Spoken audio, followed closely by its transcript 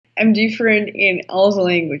I'm different in all the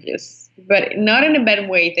languages, but not in a bad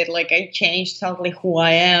way that like I change totally who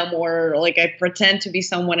I am or like I pretend to be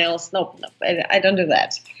someone else. No, I don't do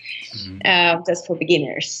that. That's for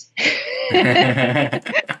beginners. I'm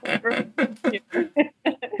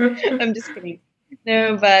just kidding.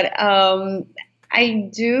 No, but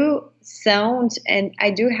I do sound and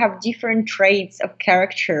I do have different traits of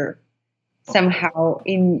character somehow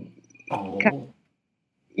in. Oh.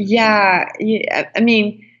 Yeah, I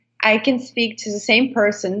mean, I can speak to the same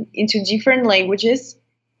person into different languages,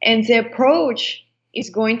 and the approach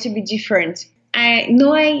is going to be different.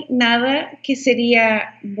 No hay nada que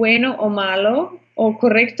sería bueno o malo, o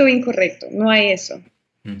correcto o incorrecto. No hay eso.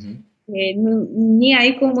 Ni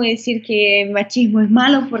hay como decir que machismo es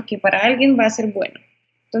malo porque para alguien va a ser bueno.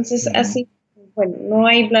 Entonces, así, bueno, no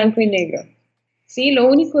hay blanco y negro. Sí, lo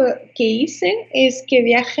único que hice es que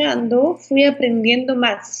viajando fui aprendiendo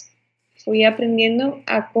más. Fui aprendiendo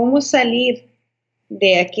a cómo salir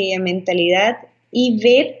de aquella mentalidad y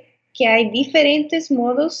ver que hay diferentes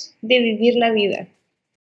modos de vivir la vida.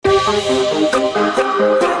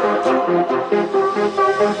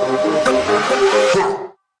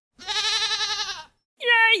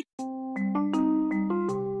 Yay!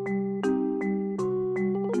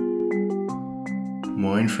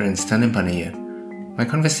 Moin friends, Tandempanne here. My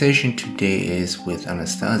conversation today is with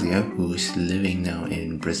Anastasia, who's living now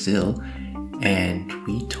in Brazil, and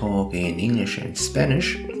we talk in English and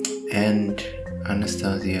Spanish. And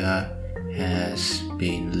Anastasia has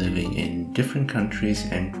been living in different countries,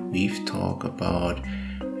 and we've talked about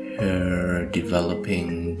her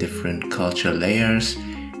developing different culture layers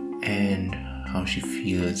and how she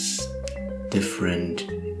feels different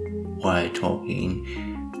while talking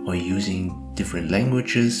or using different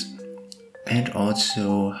languages, and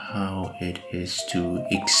also how it is to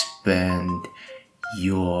expand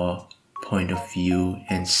your point of view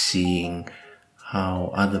and seeing how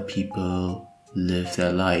other people live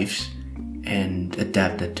their lives and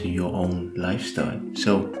adapt it to your own lifestyle.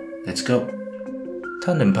 So let's go.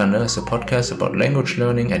 Tandempanne is a podcast about language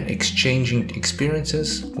learning and exchanging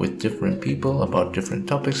experiences with different people about different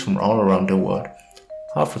topics from all around the world.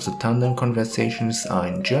 Half of the tandem conversations are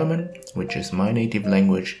in German, which is my native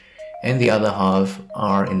language, and the other half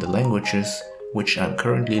are in the languages which I'm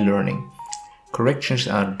currently learning. Corrections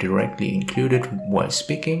are directly included while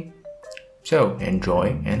speaking, so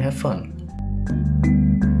enjoy and have fun.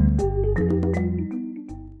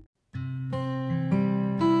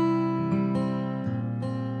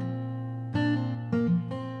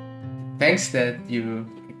 Thanks that you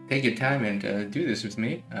take your time and do this with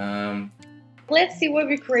me. Let's see what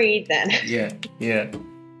we create then. Yeah.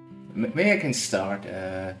 Maybe I can start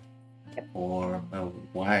or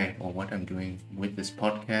why or what I'm doing with this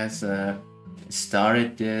podcast.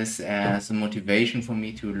 Started this as a motivation for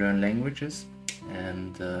me to learn languages,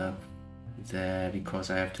 and because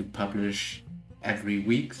I have to publish every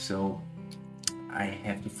week, so I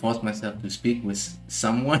have to force myself to speak with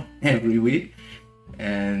someone every week.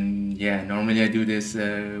 And yeah, normally I do this.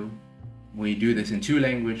 We do this in 2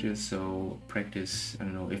 languages, so practice, I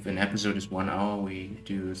don't know, if an episode is 1 hour, we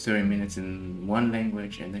do 30 minutes in one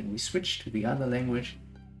language and then we switch to the other language.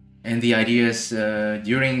 And the idea is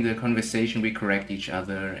during the conversation we correct each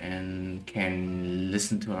other and can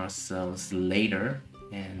listen to ourselves later.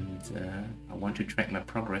 And I want to track my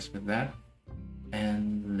progress with that.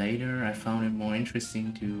 And later I found it more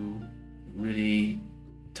interesting to really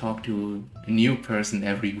talk to a new person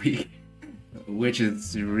every week. Which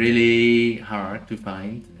is really hard to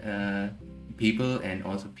find people, and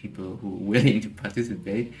also people who are willing to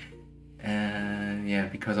participate. And yeah,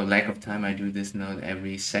 because of lack of time, I do this now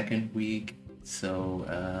every second week. So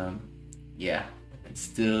yeah, I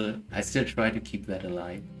still try to keep that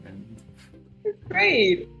alive. And that's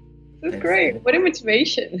great. That's great. What a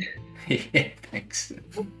motivation. Yeah, thanks.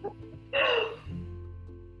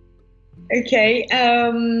 Okay,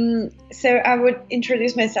 so I would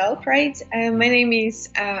introduce myself, right? My name is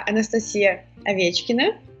Anastasia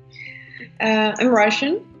Ovechkina. I'm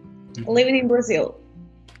Russian, living in Brazil.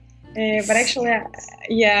 But actually,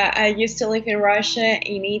 I used to live in Russia,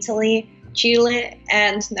 in Italy, Chile,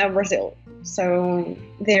 and now Brazil. So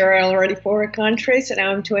there are already 4 countries, and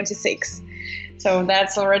now I'm 26. So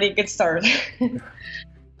that's already a good start.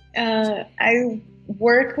 I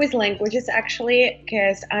work with languages actually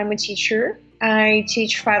because I'm a teacher. I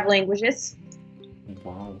teach 5 languages.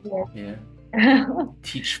 Wow. Yeah.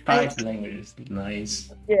 Teach 5 languages.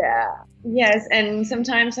 Nice. Yeah. Yes, and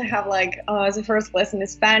sometimes I have like the first lesson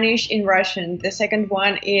is Spanish in Russian. The second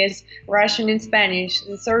one is Russian in Spanish.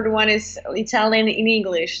 The third one is Italian in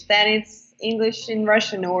English. Then it's English in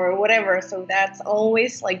Russian or whatever. So that's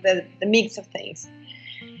always like the mix of things.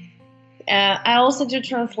 I also do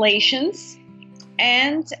translations,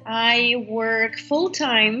 and I work full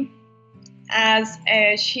time as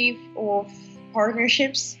a chief of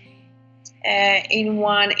partnerships in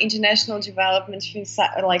one international development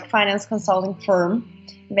like finance consulting firm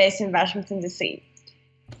based in Washington DC.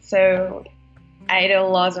 So I do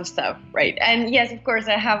lots of stuff, right? And yes, of course,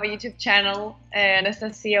 I have a YouTube channel,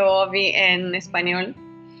 Anastasia Ovi en Español,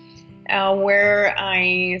 where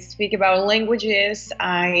I speak about languages.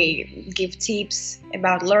 I give tips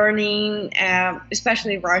about learning,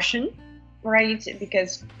 especially Russian, right?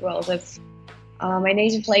 Because, well, that's my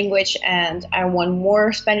native language, and I want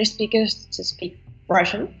more Spanish speakers to speak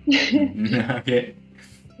Russian. Okay.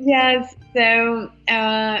 Yes, so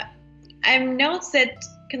I'm not that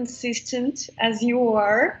consistent as you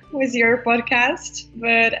are with your podcast,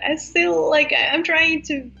 but I still I'm trying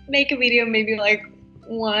to make a video maybe like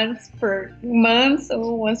once per month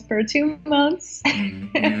or once per 2 months.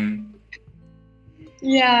 Mm-hmm.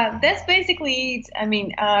 Yeah, that's basically it. I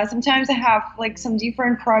mean, sometimes I have like some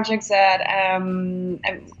different projects that I'm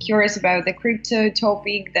curious about, the crypto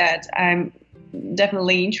topic that I'm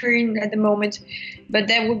definitely interested at the moment, but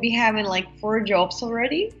that would be having like 4 jobs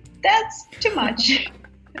already. That's too much.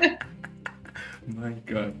 My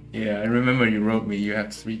God. Yeah, I remember you wrote me you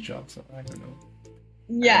have 3 jobs, so I don't know. I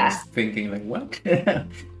Yeah, was thinking like, what?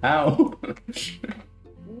 How?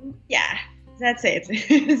 yeah, that's it.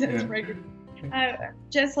 That's Yeah. regular.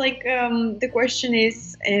 Just like the question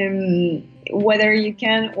is whether you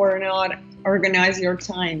can or not organize your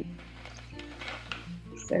time.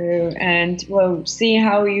 So, and well, see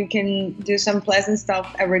how you can do some pleasant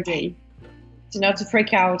stuff every day. So not to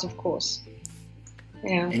freak out, of course.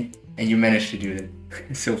 Yeah. And you managed to do that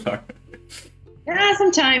so far. Yeah,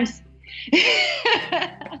 sometimes.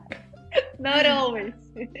 Not always.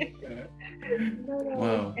 Not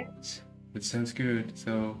Wow, always. that sounds good.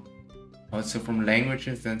 So, also from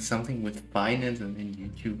languages, then something with finance, and then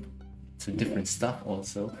YouTube. So different stuff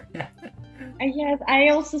also. Yes, I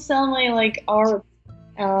also sell my like art.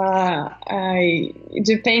 I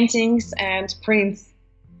do paintings and prints.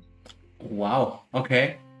 Wow.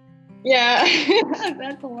 Okay. Yeah,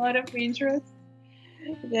 that's a lot of interest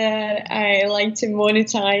that I like to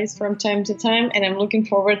monetize from time to time, and I'm looking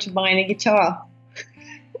forward to buying a guitar.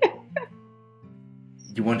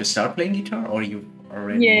 You want to start playing guitar, or you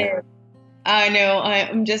already? Yeah, I know.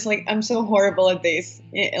 I'm just like, I'm so horrible at this.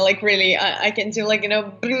 Like really, I can do like,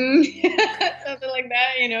 bring, something like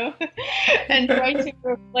that, and try to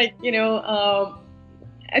like,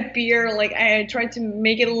 appear like I try to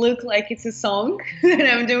make it look like it's a song that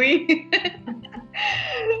I'm doing.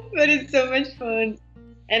 But it's so much fun.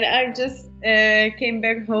 And I just came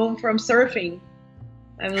back home from surfing.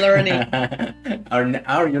 I'm learning.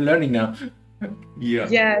 Are you learning now? Yeah.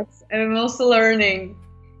 Yes, I'm also learning.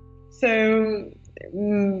 So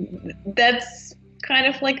that's kind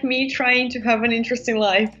of like me trying to have an interesting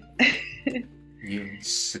life. You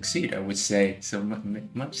succeed, I would say. So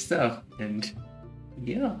much stuff, and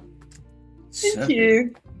yeah. Thank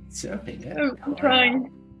you. Surfing. Yeah. I'm trying.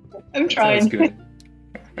 I'm Sounds trying. good.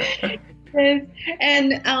 Yes.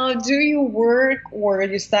 And do you work or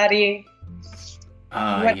you study?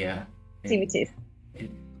 What Yeah. activities?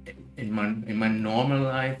 In my normal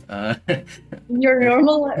life, Your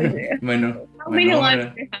normal life? my How many normal, lives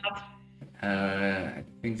do you have? I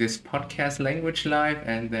think this podcast language life,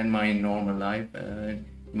 and then my normal life.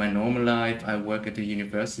 My normal life, I work at the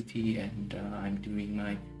university, and I'm doing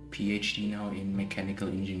my PhD now in mechanical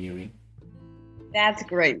engineering. That's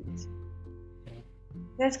great.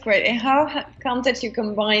 That's great. And how come that you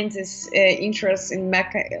combine this interest in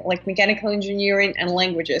mechanical engineering and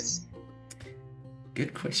languages?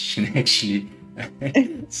 Good question, actually.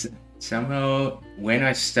 Somehow, when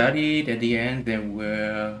I studied, at the end, there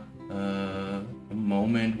were a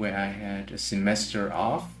moment where I had a semester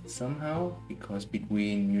off somehow, because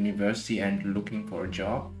between university and looking for a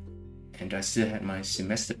job, and I still had my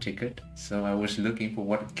semester ticket, so I was looking for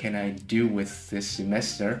what can I do with this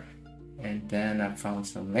semester, and then I found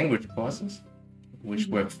some language courses, which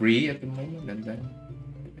were free at the moment, and then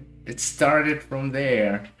it started from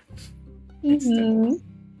there.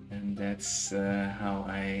 And that's how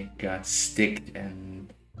I got sticked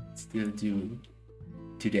and still do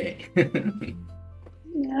today.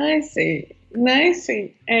 Nice. Nice.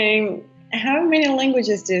 How many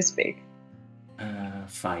languages do you speak?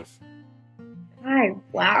 5. 5.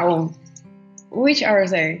 Wow. Which are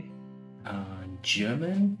they?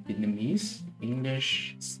 German, Vietnamese,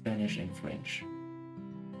 English, Spanish, and French.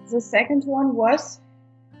 The second one was?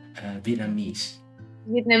 Vietnamese.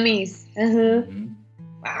 Vietnamese. Uh-huh. Hmm.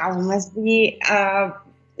 Wow, must be. I'm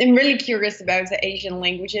really curious about the Asian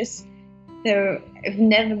languages. So I've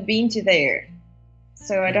never been to there.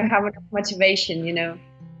 So I don't Hmm. have enough motivation. Yeah,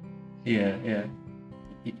 yeah.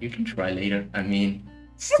 You can try later. I mean,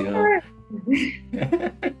 still.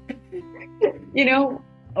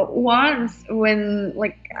 Once when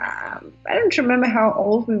I don't remember how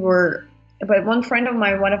old we were, but one friend of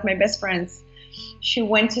mine, one of my best friends, she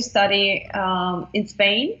went to study in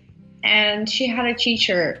Spain, and she had a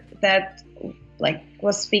teacher that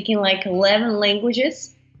was speaking like 11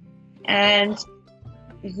 languages, and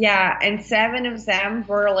yeah, and seven of them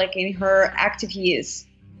were like in her active years,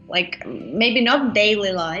 like maybe not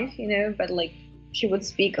daily life, but like she would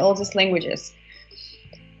speak all these languages.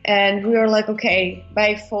 And we were like, okay,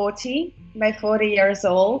 by 40 years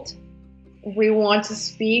old, we want to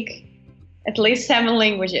speak at least seven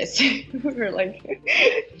languages. We were like,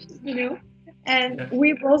 you know, and Yeah.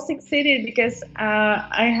 we both succeeded because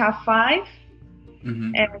I have five,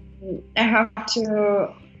 Hmm. and I have to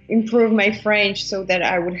improve my French so that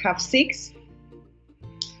I would have six.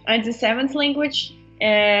 And the seventh language,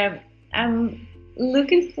 I'm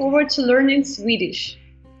looking forward to learning Swedish.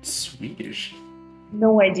 Swedish.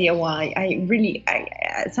 No idea why.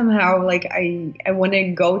 I somehow like I want to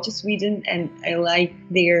go to Sweden, and I like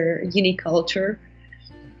their unique culture.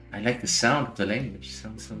 I like the sound of the language.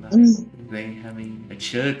 Sounds so nice. Mm. They having a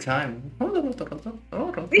chill time.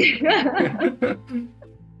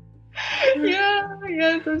 Yeah,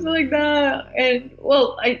 yeah, something like that. And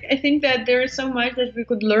well, I think that there is so much that we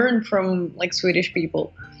could learn from like Swedish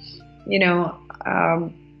people. You know,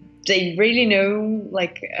 um, they really know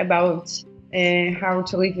like about how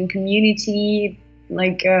to live in community.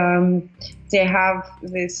 Like they have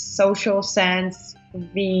this social sense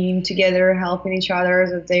of being together, helping each other,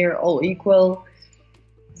 that they are all equal.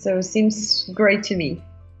 So it seems great to me.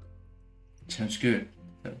 Sounds good.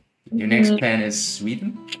 So, your next Mhm. plan is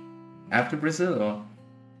Sweden after Brazil, or?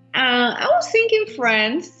 I was thinking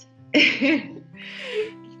France,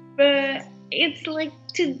 but it's like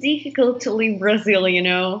too difficult to leave Brazil.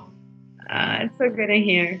 Mhm. It's so good in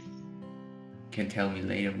here. Can tell me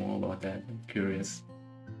later more about that. I'm curious.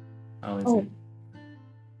 How is Oh,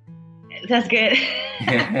 it? that's good.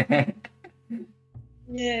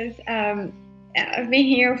 Yes, I've been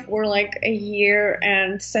here for like a year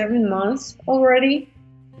and 7 months already.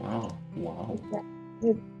 Wow. Wow.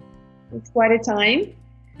 It's, it's quite a time.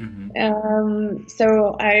 Hmm.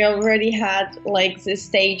 So I already had like the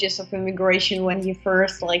stages of immigration when you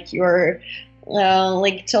first like you're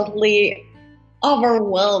like totally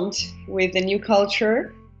overwhelmed with the new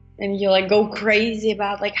culture, and you like go crazy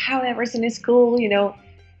about like how everything is cool.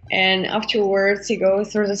 And afterwards you go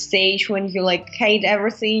through the stage when you like hate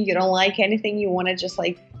everything, you don't like anything, you want to just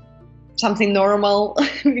like something normal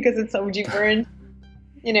because it's so different.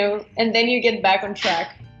 And then you get back on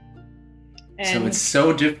track. So it's And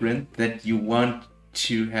so different that you want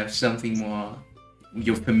to have something more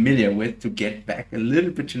you're familiar with to get back a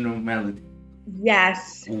little bit to normality.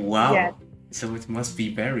 yes, yes, Wow. So it must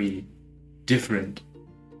be very different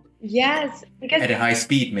yes, because at a high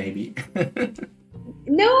speed, maybe.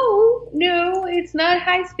 no, no, it's not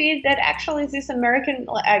high speed. That actually is this American,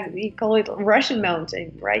 we call it Russian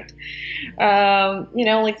mountain, right?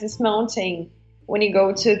 Like this mountain when you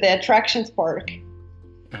go to the attractions park.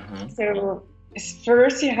 Uh-huh. So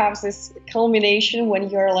first you have this culmination when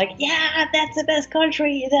you're like, yeah, that's the best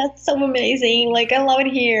country. That's so amazing. Like I love it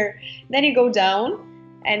here. Then you go down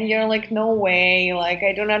and you're like, no way. Like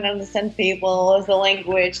I do not understand people, the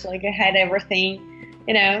language. Like I had everything.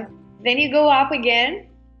 Then you go up again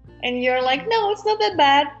and you're like, no, it's not that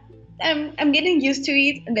bad. I'm getting used to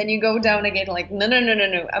it. And then you go down again, like, no, no, no, no,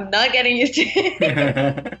 no. I'm not getting used to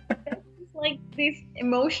it. It's like this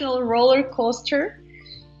emotional roller coaster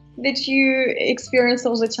that you experience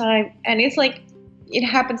all the time. And it's like it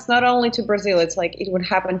happens not only to Brazil, it's like it would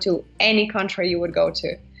happen to any country you would go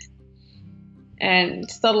to. And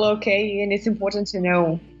it's totally okay, and it's important to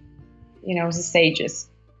know, the stages.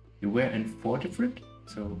 You were in four different?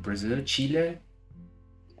 So Brazil, Chile,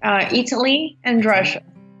 Italy and Italy, Russia.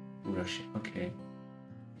 Russia. Okay.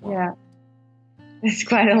 Wow. Yeah, it's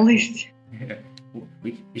quite a list. Yeah.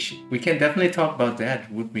 We can definitely talk about that.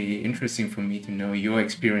 It would be interesting for me to know your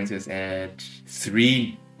experiences at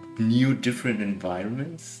three new different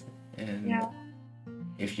environments, and Yeah.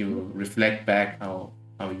 if you reflect back how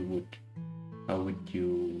would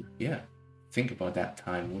you think about that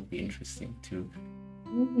time would be interesting to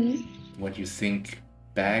Hmm. what you think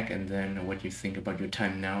back and then what you think about your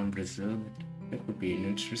time now in Brazil. That would be an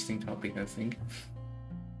interesting topic, I think.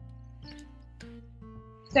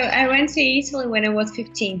 So I went to Italy when I was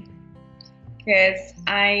 15 because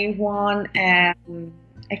I won a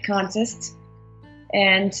contest,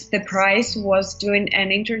 and the prize was doing an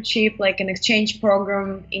internship, like an exchange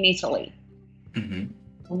program in Italy. Mm-hmm.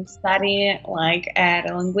 I'm studying like at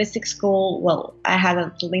a linguistic school. Well, I had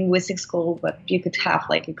a linguistic school, but you could have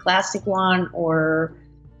like a classic one or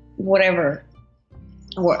whatever,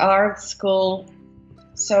 or art school.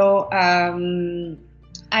 So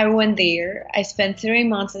I went there. I spent 3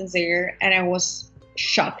 months there, and I was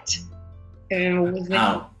shocked.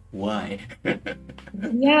 How? Why?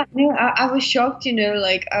 Yeah, no, I was shocked,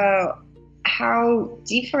 like how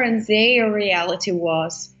different their reality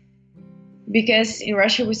was. Because in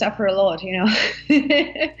Russia we suffer a lot,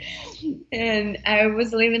 and I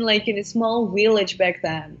was living like in a small village back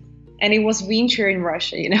then, and it was winter in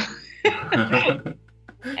Russia,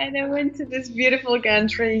 And I went to this beautiful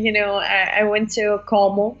country, I went to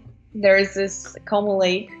Como. There is this Como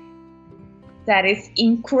Lake that is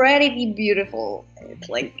incredibly beautiful. It's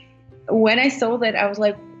like, when I saw that, I was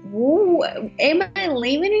like, whoa, am I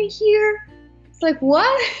living in here? It's like,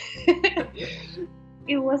 what?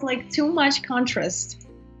 It was like too much contrast.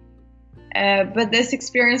 But this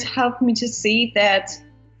experience helped me to see that,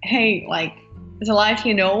 hey, like, the life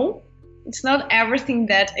it's not everything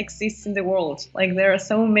that exists in the world. Like, there are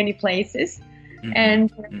so many places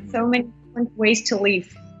and so many different ways to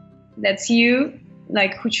live. That's you,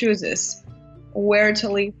 like, who chooses where to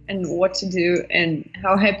live and what to do and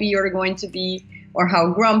how happy you're going to be or how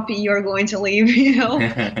grumpy you're going to live,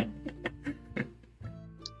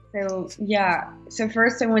 So, yeah. So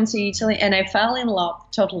first I went to Italy and I fell in love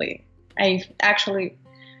totally. I've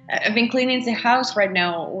been cleaning the house right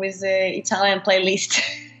now with the Italian playlist.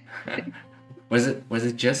 Was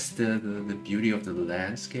it just the beauty of the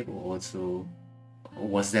landscape, or also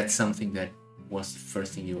was that something that was the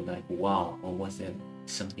first thing you were like, wow, or was that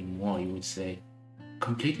something more you would say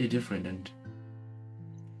completely different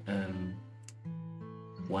and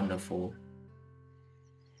wonderful?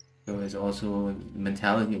 So it's also the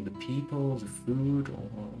mentality of the people, the food, or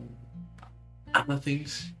other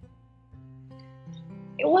things?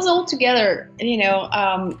 It was all together,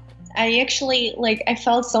 I actually, I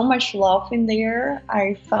felt so much love in there.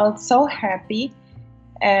 I felt so happy,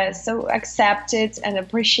 so accepted and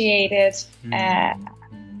appreciated.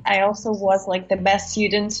 I also was like the best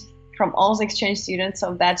student from all the exchange students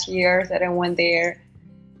of that year that I went there.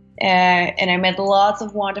 And I met lots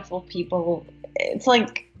of wonderful people. It's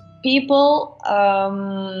like people,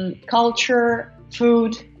 culture,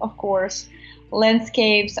 food, of course,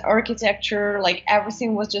 landscapes, architecture, like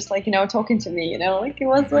everything was just like, talking to me, like it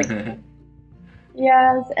was like,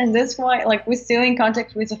 yes. And that's why, like, we're still in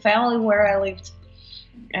contact with the family where I lived.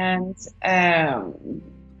 And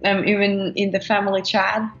I'm even in the family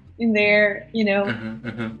chat in there,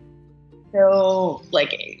 So,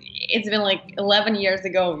 like, it's been like 11 years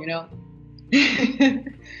ago,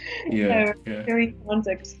 Yeah. Still in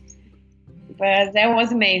contact. But that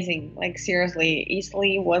was amazing. Like, seriously,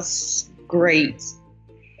 Italy was great.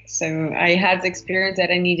 So I had the experience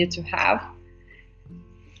that I needed to have.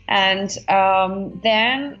 And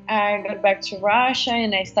then I got back to Russia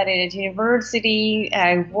and I studied at university.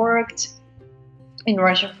 I worked in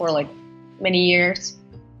Russia for like many years.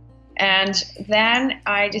 And then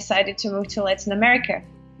I decided to move to Latin America.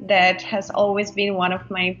 That has always been one of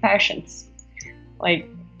my passions. Like,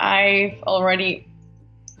 I've already,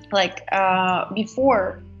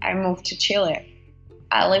 before I moved to Chile,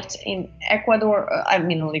 I lived in Ecuador.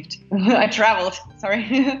 I traveled, sorry.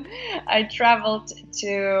 I traveled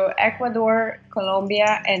to Ecuador,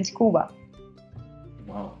 Colombia, and Cuba.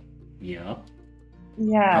 Wow. Yeah.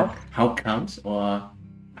 Yeah. How comes, or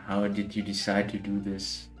how did you decide to do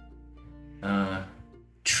this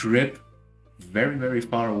trip very, very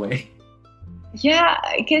far away? Yeah,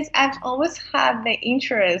 because I've always had the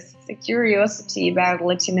interest, the curiosity about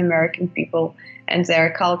Latin American people and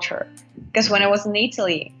their culture. Because when I was in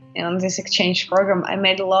Italy on this exchange program, I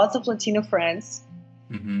made lots of Latino friends.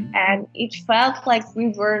 And it felt like we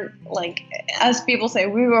were, like, as people say,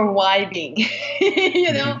 we were vibing,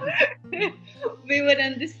 We would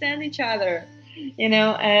understand each other,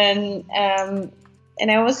 and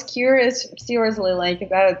I was curious, seriously, like,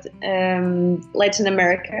 about Latin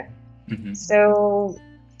America. So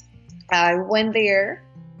I went there,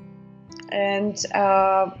 and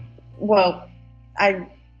I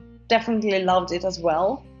definitely loved it as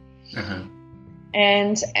well.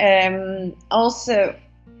 And also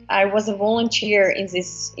I was a volunteer in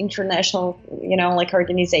this international,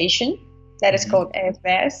 organization that is called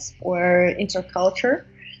AFS, or Interculture.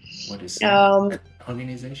 What is that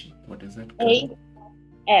organization? What is that called?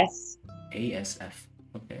 ASF. ASF.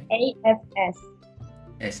 Okay. AFS.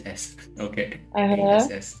 SS. Okay. Uh-huh.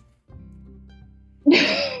 ASS.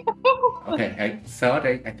 Okay.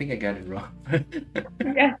 I think I got it wrong.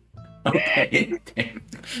 Yeah, Okay. Damn.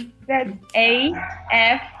 that's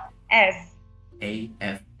AFS.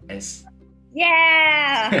 AFS.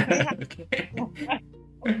 Yeah, we have. Okay.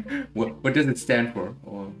 What does it stand for,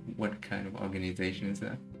 or what kind of organization is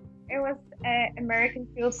that? It was American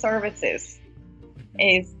Field Services,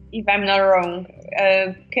 Mhm. is if I'm not wrong,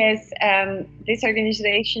 because this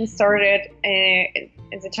organization started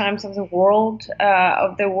at the times of the World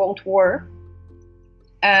War,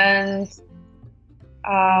 and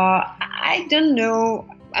I don't know.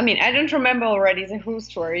 I mean, I don't remember already the whole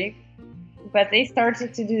story, but they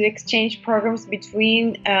started to do exchange programs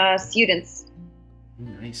between students.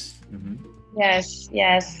 Nice. Mm-hmm. Yes,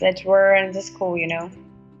 yes, that were in the school,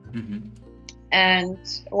 Mm-hmm. and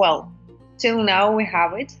well, till now we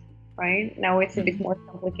have it. Right now, it's a bit Mm-hmm. more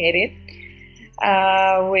complicated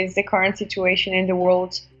with the current situation in the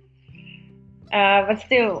world. But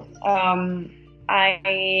still,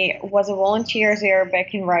 I was a volunteer there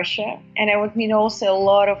back in Russia, and I would meet also a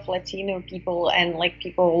lot of Latino people and like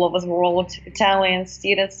people all over the world, Italian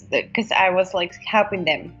students, because I was like helping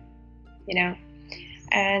them, you know.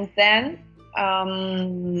 And then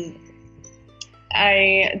um,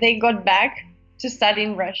 I they got back to study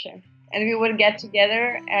in Russia, and we would get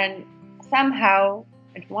together, and somehow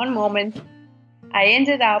at one moment I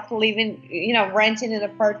ended up living, renting an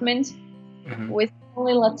apartment Mm-hmm. with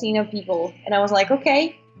only Latino people. And I was like,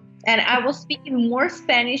 okay. And I was speaking more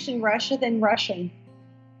Spanish in Russia than Russian.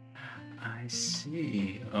 I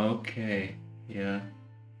see. Okay. Yeah.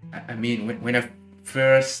 I mean, when I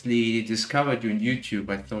firstly discovered you on YouTube,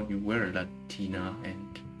 I thought you were Latina,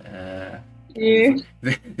 and Yeah.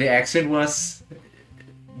 the accent was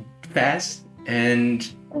fast,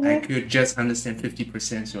 and I could just understand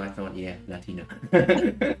 50%. So I thought, yeah, Latina.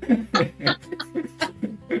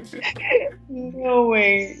 No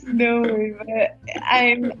way, no way. But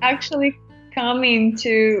I'm actually coming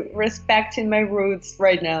to respecting my roots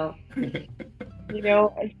right now.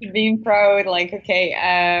 Being proud, like, okay,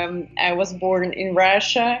 I was born in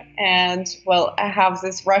Russia, and well, I have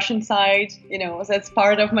this Russian side, that's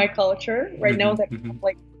part of my culture right now. Mhm, That I have, mhm.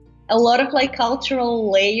 like a lot of like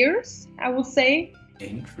cultural layers, I would say.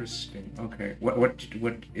 Interesting. Okay. What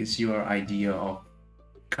is your idea of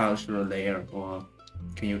cultural layer, or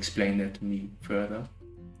can you explain that to me further?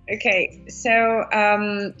 Okay, so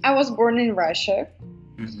I was born in Russia,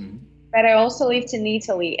 Mm-hmm. but I also lived in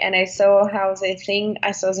Italy, and I saw how they think.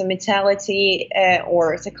 I saw the mentality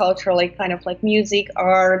or the cultural, like kind of like music,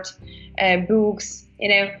 art, books.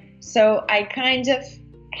 So I kind of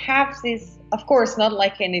have this, of course, not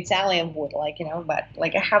like an Italian would, like but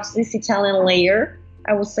like I have this Italian layer.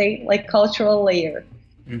 I would say like cultural layer.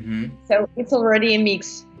 Mm-hmm. So it's already a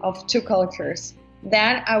mix of two cultures.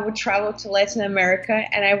 Then I would travel to Latin America,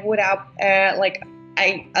 and I would up like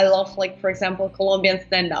I love, like, for example, Colombian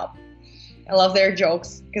stand up. I love their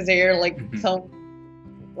jokes because they're like Mm-hmm. some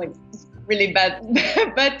like really bad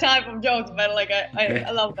bad type of jokes, but like Okay.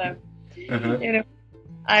 I love them. Uh-huh. You know,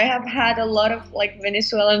 I have had a lot of like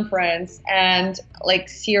Venezuelan friends, and like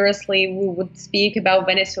seriously, we would speak about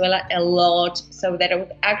Venezuela a lot, so that I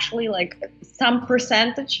would actually like some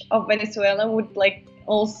percentage of Venezuela would like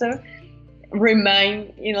also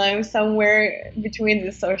remain, somewhere between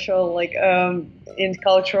the social like and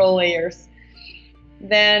cultural layers.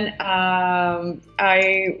 Then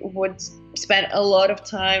I would spend a lot of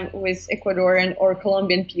time with Ecuadorian or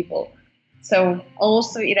Colombian people. So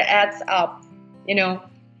also it adds up, you know.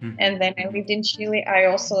 Mm-hmm. And then I lived in Chile. I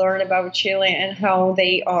also learned about Chile and how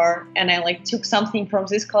they are, and I like took something from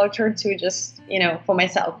this culture to just, for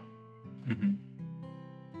myself. Mm-hmm.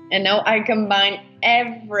 And now I combine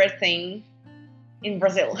everything in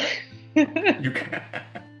Brazil. You can.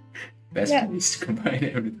 Best Yeah. place to combine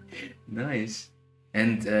everything. Nice.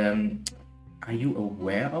 And are you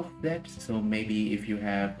aware of that? So maybe if you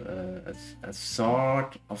have a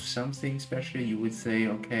thought of something special, you would say,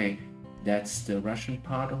 okay, that's the Russian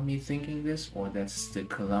part of me thinking this, or that's the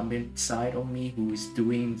Colombian side of me who is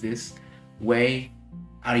doing this way.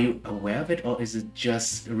 Are you aware of it, or is it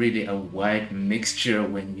just really a wide mixture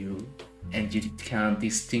and you can't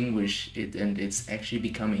distinguish it, and it's actually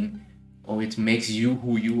becoming, or it makes you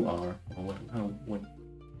who you are, or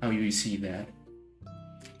how you see that?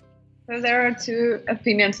 So there are two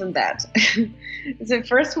opinions on that. The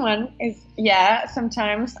first one is, yeah,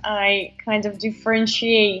 sometimes I kind of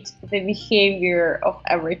differentiate the behavior of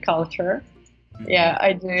every culture. Mhm. Yeah,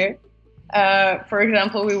 I do. For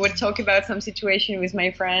example, we would talk about some situation with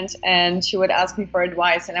my friend, and she would ask me for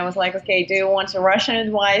advice, and I was like, okay, do you want a Russian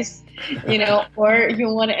advice, or you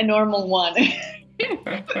want a normal one?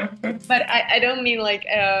 But I don't mean like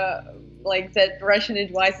that Russian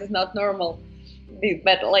advice is not normal,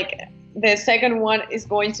 but like the second one is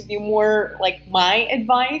going to be more like my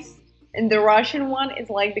advice, and the Russian one is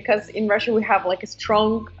like, because in Russia we have like a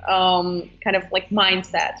strong kind of like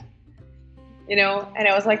mindset. And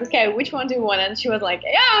I was like, okay, which one do you want? And she was like,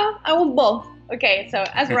 yeah, I want both. Okay, so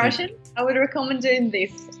as Russian, I would recommend doing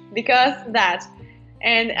this because that.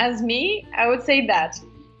 And as me, I would say that,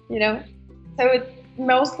 So it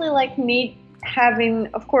mostly like me having,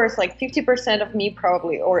 of course, like 50% of me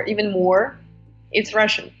probably, or even more, it's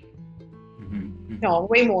Russian. No,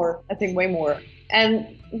 way more. I think way more.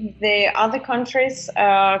 And the other countries'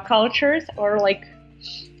 cultures are like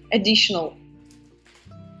additional,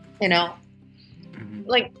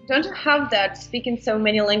 Like, don't you have that speaking so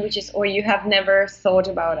many languages, or you have never thought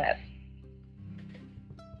about it?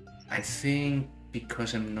 I think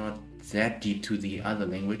because I'm not that deep to the other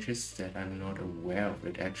languages that I'm not aware of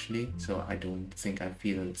it actually. So I don't think I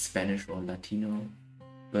feel Spanish or Latino.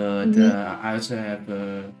 But I also have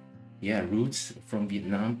roots from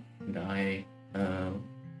Vietnam, and I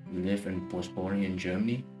live and was born in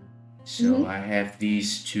Germany. So I have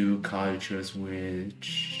these two cultures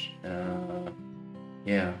which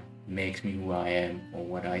makes me who I am, or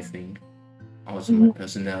what I think. Also my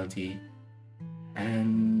personality.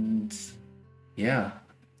 And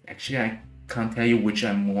actually I can't tell you which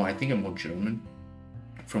I'm more. I think I'm more German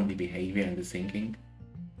from the behavior and the thinking.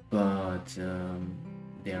 But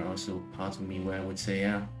there are also parts of me where I would say,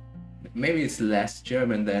 maybe it's less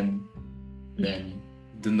German than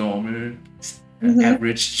the normal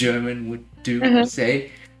average German would do,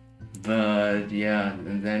 say. But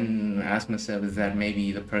and then ask myself, is that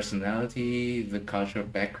maybe the personality, the cultural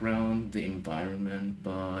background, the environment?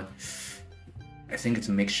 But I think it's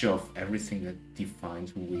a mixture of everything that defines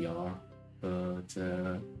who we are. But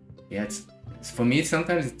it's for me,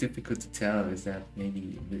 sometimes it's difficult to tell, is that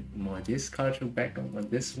maybe a bit more this cultural background or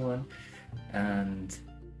this one? And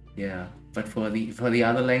but for the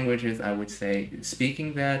other languages, I would say,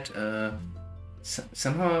 speaking that,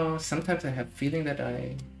 sometimes I have feeling that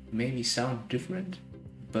I maybe sound different,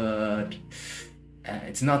 but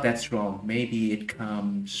it's not that strong. Maybe it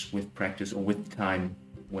comes with practice or with time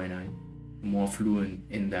when I'm more fluent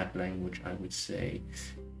in that language, I would say.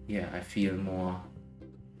 I feel more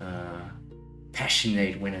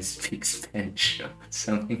passionate when I speak Spanish or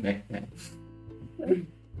something like that.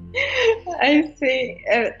 I see.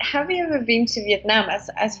 Have you ever been to Vietnam?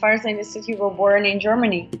 As far as I understood, you were born in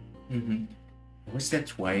Germany. I was there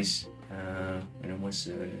twice. When I was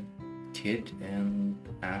a kid, and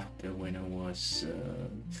after when I was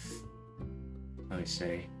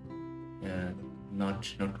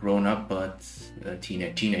not grown up, but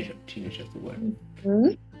teenager is the word.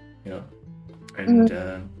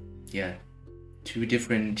 And two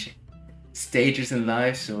different stages in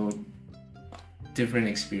life, so different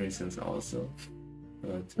experiences also.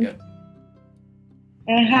 But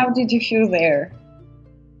And how did you feel there?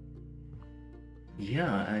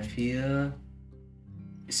 I feel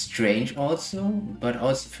strange also, but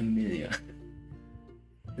also familiar.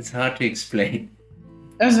 It's hard to explain.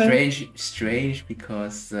 Strange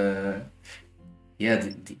because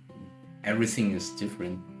everything is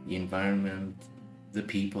different. The environment, the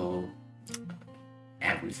people,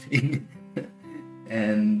 everything.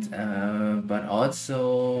 And but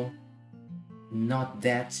also not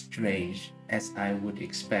that strange as I would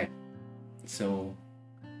expect. So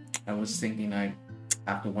I was thinking,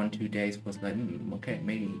 after 1-2 days was like, okay,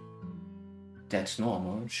 maybe that's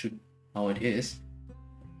normal, how it is.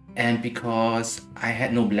 And because I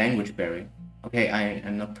had no language barrier, okay, I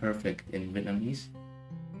am not perfect in Vietnamese,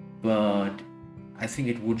 but I think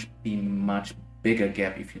it would be much bigger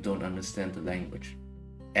gap if you don't understand the language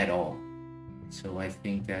at all. So I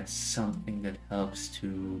think that's something that helps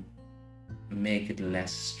to make it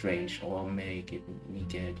less strange, or make it me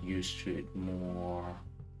get used to it more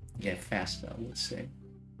faster, I would say.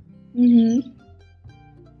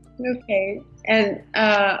 Okay. And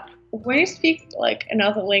when you speak like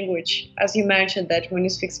another language, as you mentioned that when you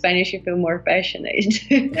speak Spanish you feel more passionate.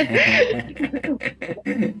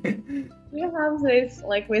 You have this,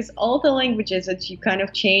 like with all the languages, that you kind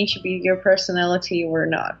of change your personality or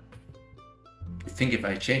not? You think if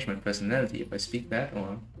I change my personality, if I speak that,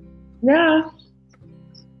 or? Yeah.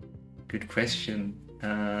 Good question.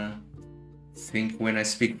 Think when I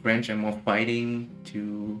speak French, I'm more fighting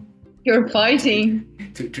to... You're fighting?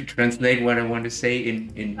 To translate what I want to say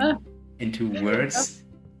into words.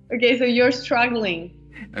 Okay, so you're struggling.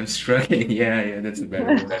 I'm struggling. Yeah, that's a better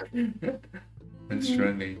word. I'm Mhm.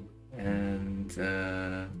 struggling, and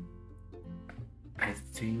I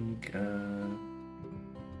think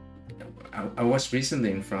I was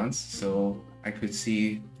recently in France, so I could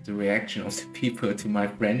see the reaction of the people to my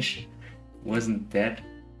French wasn't that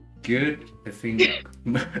good. I think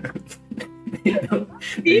they don't,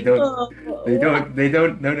 they don't, People, they what? don't, they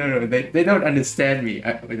don't. No. They don't understand me.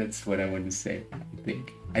 That's what I want to say.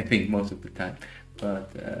 I think most of the time, but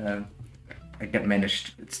I got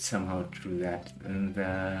managed somehow through that, and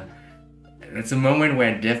it's a moment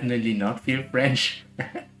where I definitely not feel French.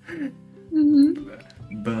 Mhm.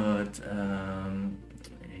 But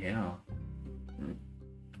yeah,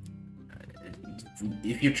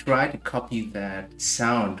 if you try to copy that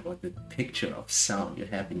sound or the picture of sound you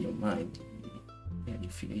have in your mind, yeah,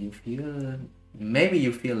 maybe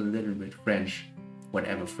you feel a little bit French,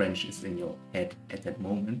 whatever French is in your head at that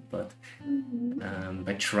moment. But Mhm.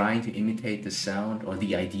 by trying to imitate the sound or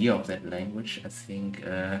the idea of that language, I think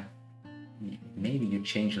maybe you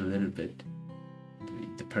change a little bit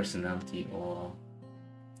the personality, or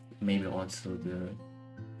maybe also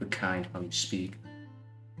the kind how you speak,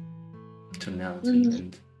 tonality, Mhm.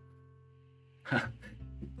 and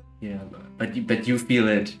yeah, but you feel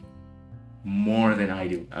it more than I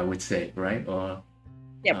do, I would say, right? Or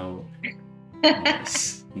Yep. oh,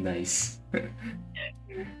 nice.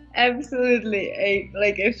 Absolutely.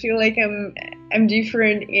 I feel like I'm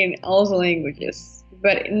different in all the languages,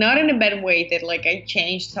 but not in a bad way that like I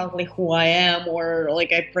change totally who I am or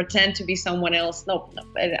like I pretend to be someone else. No, no,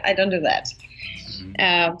 I don't do that.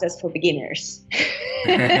 That's for beginners.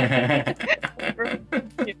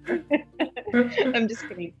 I'm just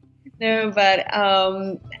kidding. No, but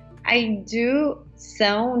I do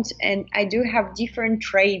sound and I do have different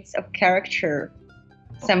traits of character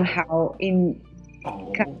somehow in.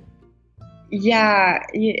 Oh, Yeah,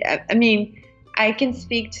 yeah, I mean, I can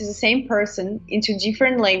speak to the same person into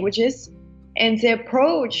different languages, and the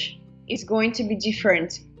approach is going to be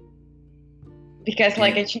different because, can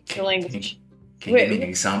like, you I change the language. can you give me an Wait,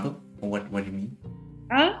 example? Or what do you mean?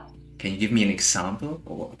 huh? Can you give me an example,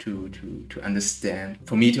 or to understand,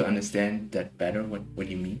 for me to understand that better? What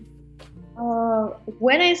do you mean?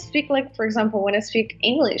 When I speak, like, for example, when I speak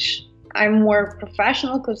English, I'm more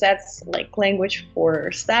professional because that's like language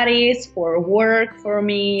for studies, for work, for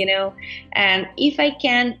me, you know. And if I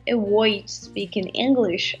can avoid speaking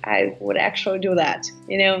English, I would actually do that,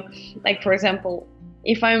 you know. Like, for example,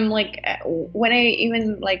 if I'm like, when I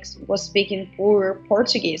even like was speaking poor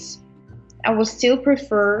Portuguese, I would still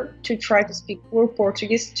prefer to try to speak poor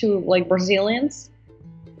Portuguese to like Brazilians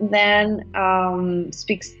than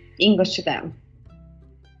speak English to them,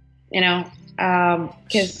 you know,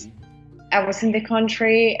 because See. I was in the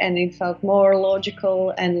country and it felt more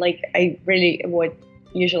logical and like I really avoid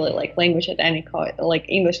usually like language at any cost, like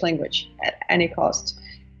English language at any cost.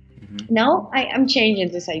 Mm-hmm. Now I am changing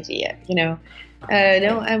this idea, you know. No, Okay.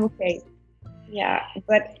 I'm okay. Yeah,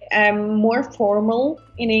 but I'm more formal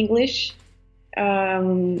in English,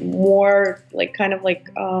 more like kind of like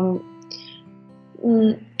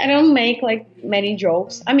I don't make like many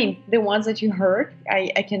jokes. I mean, the ones that you heard,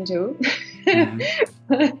 I can do.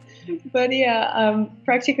 Mm-hmm. But yeah,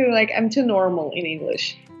 practically like I'm too normal in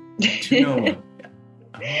English. To know.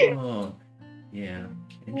 Oh, yeah.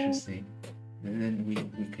 Interesting. And then we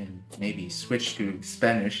can maybe switch to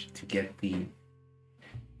Spanish to get the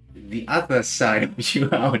other side of you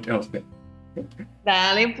out of it.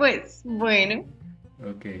 Dale, pues. Bueno,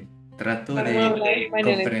 Ok. Trato vamos a de hablar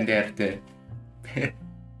español entonces. comprenderte.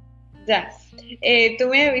 Ya. Tú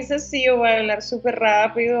me avisas si yo voy a hablar súper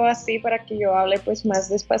rápido así para que yo hable pues más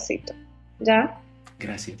despacito. ¿Ya?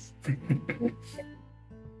 Gracias.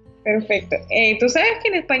 Perfecto. Tú sabes que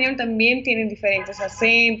en español también tienen diferentes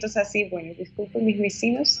acentos, así, bueno, disculpen mis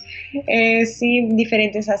vecinos, sí,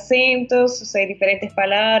 diferentes acentos, o sea, diferentes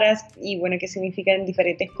palabras y bueno, que significan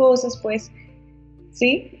diferentes cosas, pues,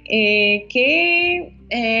 ¿sí? ¿Qué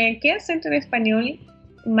acento en español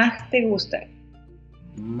más te gusta?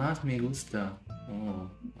 Más me gusta. Oh,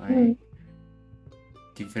 Mm. hay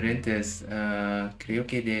diferentes. Creo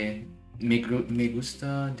que me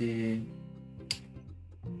gusta de.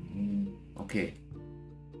 Ok.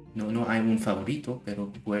 No hay un favorito,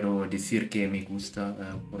 pero puedo decir que me gusta,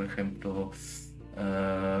 por ejemplo,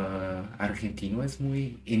 argentino es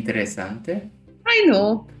muy interesante. Ay,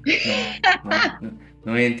 no.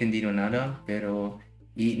 No he entendido nada, pero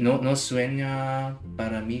y no suena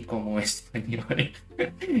para mí como español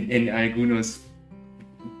en algunas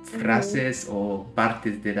Ujú, frases o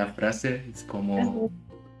partes de la frase. Es como, ujú.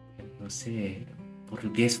 no sé,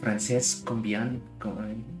 portugués, francés, combinado.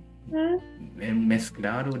 Ah,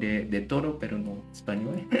 mezclado de todo, pero no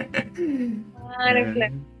español. claro,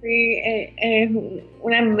 claro. Sí, es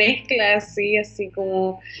una mezcla así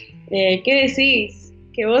como, ¿qué decís?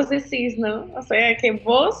 Que vos decís, ¿no? O sea, que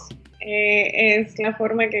vos es la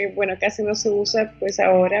forma que, bueno, casi no se usa pues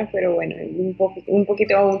ahora, pero bueno, un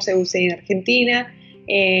poquito aún se usa en Argentina,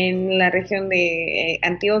 en la región de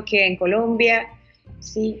Antioquia, en Colombia,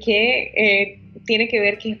 sí que tiene que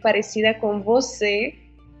ver que es parecida con você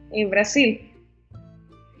en Brasil.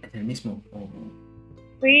 Es el mismo.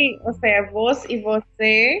 Sí, o sea, vos y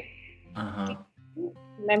você Ajá. tienen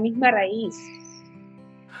la misma raíz,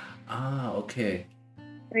 Ah, ok.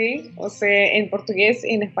 ¿sí? O sea, en portugués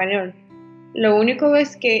y en español. Lo único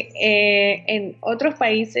es que en otros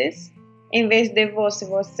países, en vez de vos y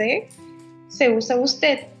você, se usa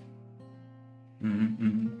usted, Ujú,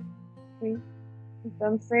 ujú, ¿sí?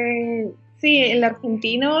 Entonces, sí, el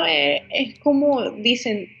argentino es como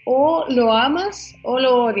dicen, o lo amas o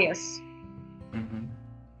lo odias.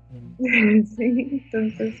 ujú, ujú. Sí,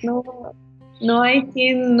 entonces no hay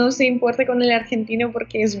quien no se importe con el argentino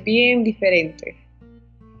porque es bien diferente.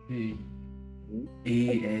 Sí.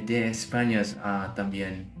 Y de España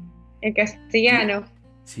también. El Di- castellano.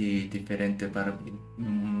 sí, diferente para mí.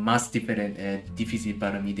 Más diferente, difícil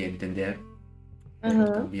para mí de entender. Pero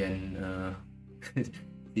Ajá. también,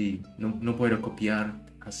 sí, no puedo copiar.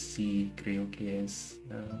 Así creo que es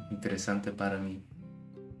interesante para mí.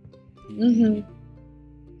 Ujú. Y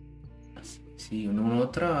sí, una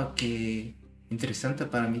otra que interesante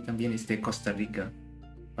para mí también es de Costa Rica.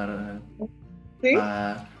 Para, Sí,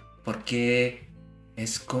 pa- porque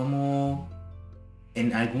es como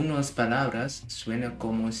en algunas palabras suena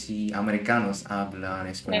como si americanos hablan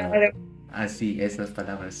español. claro. Así, esas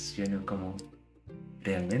palabras suenan como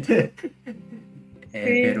realmente. Sí,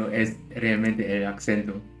 Pero es realmente el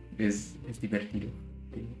acento. Es divertido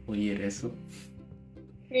oír eso.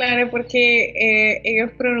 claro, porque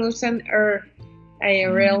ellos pronuncian ahí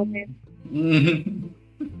realmente. Mm.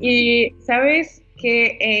 Y sabes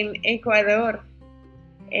que en Ecuador,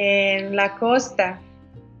 en la costa,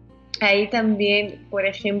 ahí también, por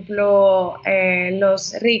ejemplo,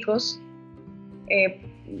 los ricos, eh,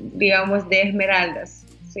 digamos, de Esmeraldas,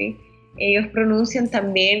 ¿sí? Ellos pronuncian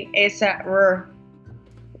también esa R.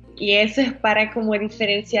 Y eso es para como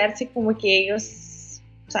diferenciarse como que ellos,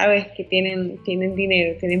 sabes, que tienen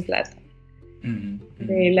dinero, tienen plata, Mm,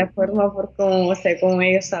 de mm. la forma por cómo, o sea, como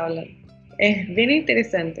ellos hablan. Es bien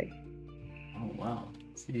interesante. Oh, wow.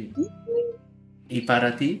 Sí. ¿Y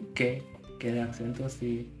para ti, qué acentos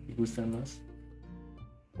te gustan más?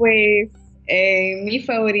 Pues mi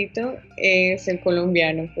favorito es el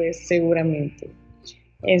colombiano, pues seguramente.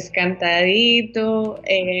 Es cantadito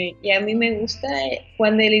y a mí me gusta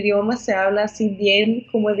cuando el idioma se habla así bien,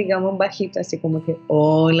 como digamos bajito, así como que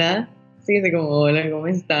hola, sí, así como hola, ¿cómo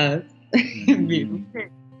estás? Bien.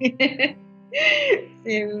 Mm,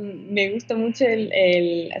 Sí, me gusta mucho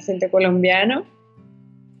el acento colombiano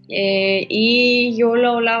y yo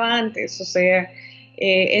lo hablaba antes, o sea,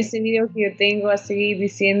 ese video que yo tengo así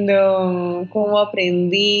diciendo cómo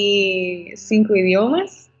aprendí 5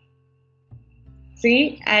 idiomas,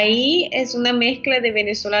 ¿sí? Ahí es una mezcla de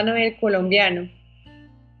venezolano y el colombiano,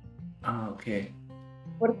 ah, ok.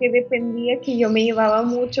 porque dependía que yo me llevaba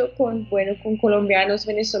mucho con, bueno, con colombianos,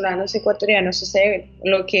 venezolanos, ecuatorianos, o sea,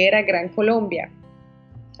 lo que era Gran Colombia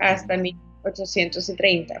hasta Mm,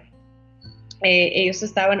 1830. Ellos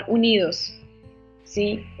estaban unidos,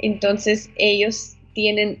 ¿sí? Entonces ellos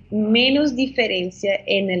tienen menos diferencia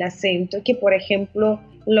en el acento que, por ejemplo,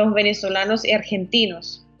 los venezolanos y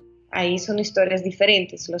argentinos. Ahí son historias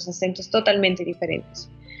diferentes, los acentos totalmente diferentes,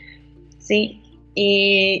 ¿sí?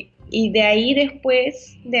 Y de ahí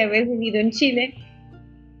después de haber vivido en Chile,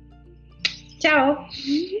 chao,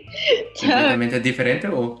 chao, ¿completamente diferente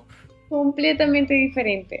o? completamente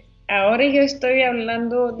diferente. Ahora yo estoy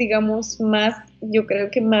hablando, digamos, más, yo creo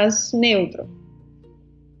que más neutro.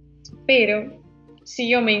 Pero si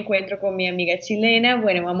yo me encuentro con mi amiga chilena,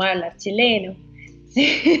 bueno, vamos a hablar chileno.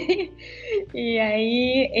 Sí. Y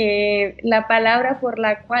ahí la palabra por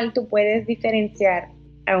la cual tú puedes diferenciar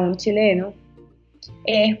a un chileno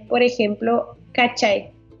es, por ejemplo,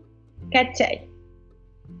 cachai. Cachai.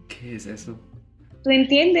 ¿Qué es eso? ¿Tú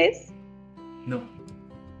entiendes? No.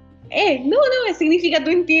 No, significa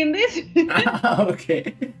tú entiendes. Ah,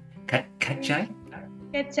 ok. ¿Cachai?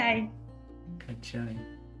 Cachai. ¿Cachai?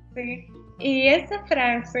 Sí. Y esa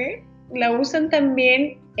frase la usan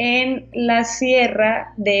también en la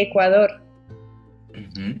sierra de Ecuador.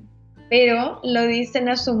 Pero lo dicen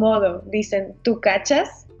a su modo, dicen, ¿tú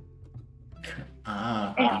cachas?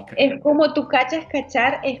 Ah, Es como tú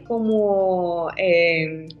cachar, es como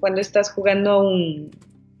cuando estás jugando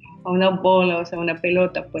a una bola, o sea, una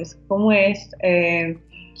pelota, pues, ¿cómo es?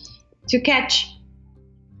 To catch,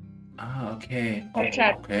 ok,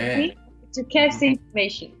 cachar, ok. ¿sí? To catch Ujú. the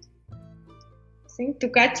information, ¿sí?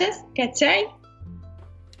 Tú cachas, ¿cachai?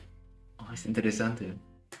 Oh, es interesante.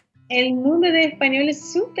 El mundo de español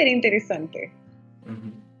es súper interesante,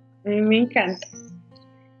 Ujú. a mí me encanta,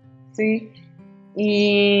 ¿sí?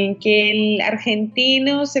 Y que el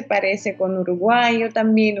argentino se parece con uruguayo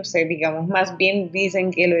también, o sea, digamos, más bien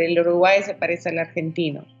dicen que el uruguayo se parece al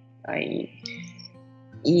argentino. Ahí.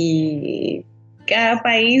 Y cada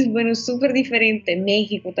país, bueno, es súper diferente.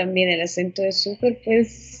 México también, el acento es súper,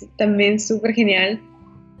 pues, también súper genial.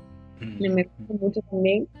 Me Mm, gusta mucho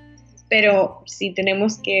también. Pero si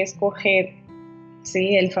tenemos que escoger,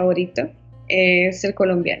 sí, el favorito, es el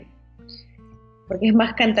colombiano, porque es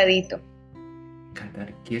más cantadito.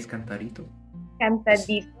 Cantar, ¿qué es cantarito? Es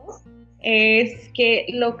Cantadito es que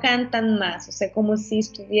lo cantan más, o sea, como si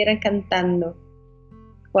estuvieran cantando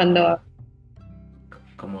cuando... ah,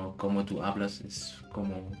 como tú hablas, es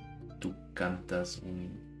como tú cantas un.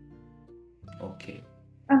 Ok.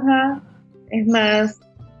 Ajá, Ah, es más,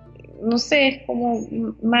 no sé, es como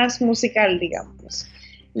más musical, digamos.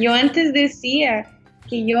 Yo antes decía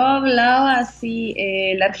que yo hablaba así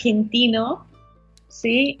el argentino,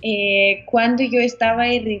 ¿sí? Cuando yo estaba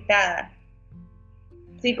irritada,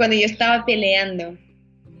 ¿sí? Cuando yo estaba peleando.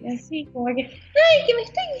 Y así, como que, ay, ¿qué me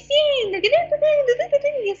estoy diciendo? ¿Qué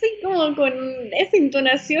y así como con esa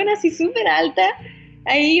entonación así súper alta.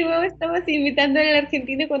 Ahí yo estaba así imitando al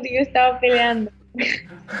argentino cuando yo estaba peleando.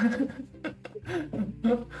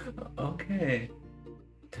 ok.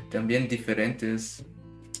 También diferentes,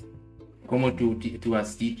 como tú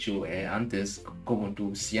has dicho antes, como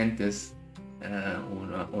tú sientes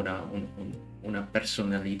una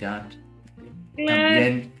personalidad. Claro.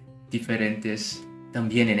 También diferentes,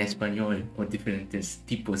 también en español, o diferentes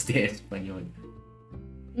tipos de español.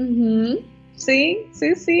 Ujú. Sí,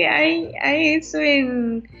 sí, sí, hay eso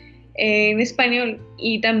en español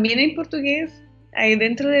y también en portugués. Ahí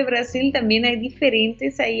dentro de Brasil también hay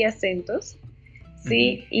diferentes ahí acentos. Ujú,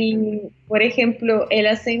 Sí, y por ejemplo, el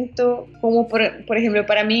acento, como por ejemplo,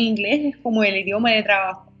 para mí inglés es como el idioma de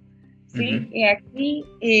trabajo, ¿sí? ujú. Y aquí,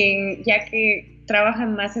 ya que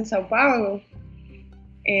trabajan más en Sao Paulo,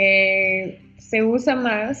 se usa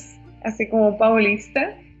más, así como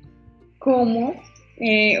paulista, como,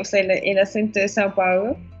 o sea, el acento de Sao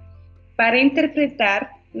Paulo, para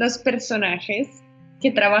interpretar los personajes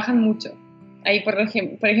que trabajan mucho. Ahí, por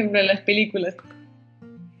ejemplo, en las películas.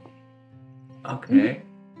 Ok, Ujú.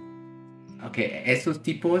 ok, esos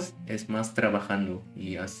tipos es más trabajando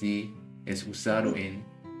y así es usado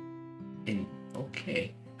ok.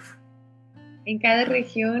 En cada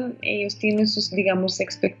región ellos tienen sus, digamos,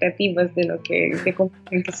 expectativas de lo que, de cómo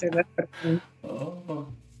tienen que ser las personas. Oh,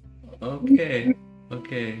 ok, ok.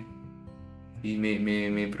 Y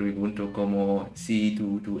me pregunto como si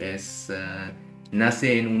tú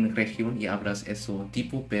nace en una región y hablas eso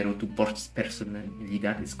tipo, pero tu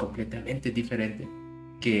personalidad es completamente diferente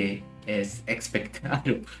que es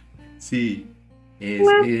expectado. Sí,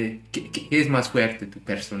 ¿qué es más fuerte, tu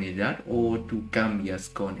personalidad o tú cambias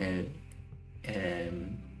con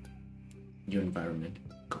em, your environment?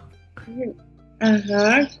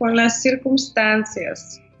 Ajá, con las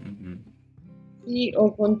circunstancias, Ujú, sí,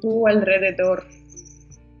 o con tu alrededor.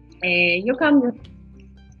 Yo cambio,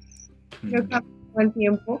 yo ujú, cambio con el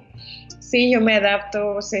tiempo. Sí, yo me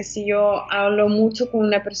adapto, o sea, si yo hablo mucho con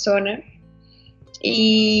una persona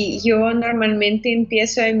y yo normalmente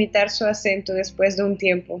empiezo a imitar su acento después de un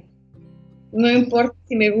tiempo. No importa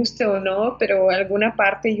si me guste o no, pero alguna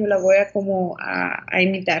parte yo la voy a como a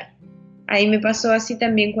imitar. Ahí me pasó así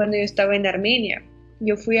también cuando yo estaba en Armenia.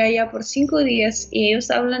 Yo fui allá por 5 días y ellos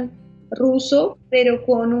hablan ruso, pero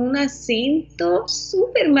con un acento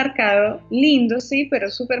súper marcado, lindo, sí, pero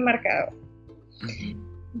súper marcado. ujú.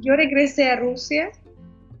 Yo regresé a Rusia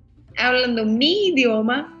hablando mi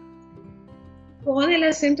idioma con el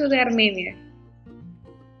acento de Armenia.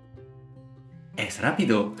 Es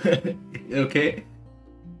rápido. Ok.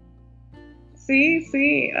 Sí,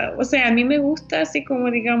 sí, o sea, a mí me gusta así como,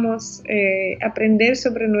 digamos, aprender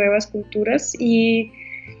sobre nuevas culturas y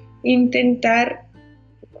intentar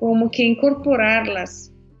como que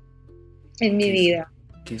incorporarlas en mi ¿Qué es, vida.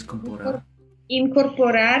 qué es Incor- comparar?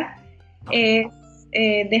 Incorporar Ok. es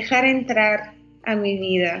dejar entrar a mi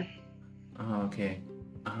vida. Ah, ok. ¿Sí?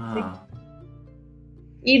 Ah.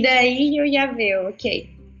 Y de ahí yo ya veo, ok,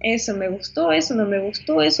 eso me gustó, eso no me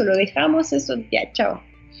gustó, eso lo dejamos, eso ya, chao.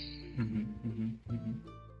 Ujú, ujú,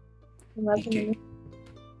 ujú. más y o menos.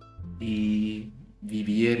 que y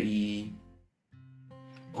vivir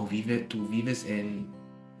tú vives en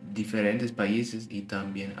diferentes países y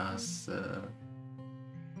también has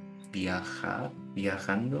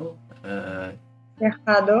viajando,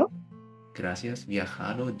 Viajado.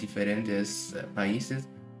 viajado a diferentes países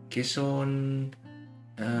que son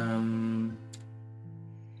em,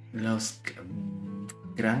 las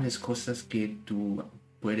grandes cosas que tú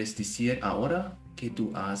puedes decir ahora que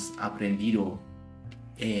tú has aprendido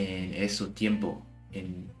en ese tiempo,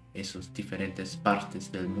 en esas diferentes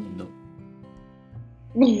partes del mundo.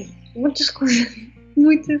 Muchas cosas,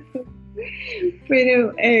 muchas cosas.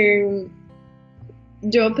 Pero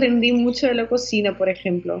yo aprendí mucho de la cocina, por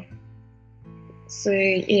ejemplo,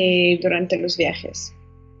 durante los viajes,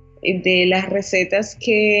 de las recetas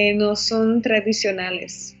que no son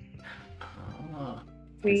tradicionales. Ah,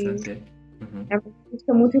 Sí, interesante. Ujú, a mí me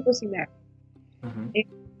gusta mucho cocinar. ujú.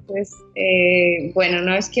 Pues, bueno,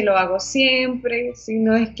 no es que lo hago siempre,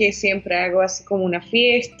 sino es que siempre hago así como una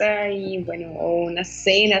fiesta y, bueno, o unas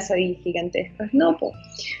cenas ahí gigantescas, no, po.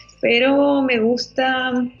 Pero me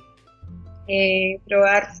gusta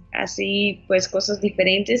probar así, pues, cosas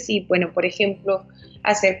diferentes y, bueno, por ejemplo,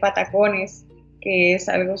 hacer patacones, que es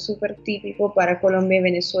algo súper típico para Colombia,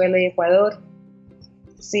 Venezuela y Ecuador.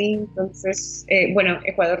 Sí, entonces, bueno,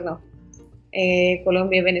 Ecuador no,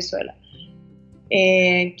 Colombia y Venezuela.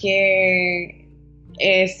 Que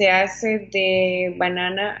se hace de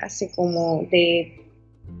banana, así como de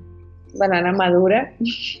banana madura.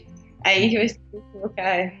 Ahí yo estoy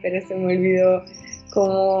equivocada, pero se me olvidó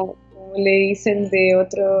cómo le dicen de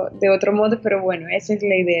otro modo, pero bueno, esa es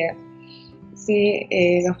la idea. Sí,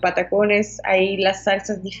 los patacones, hay las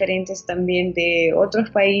salsas diferentes también de otros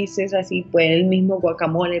países, así pues el mismo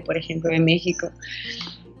guacamole, por ejemplo, de México.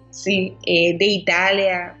 Sí, de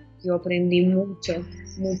Italia, yo aprendí mucho,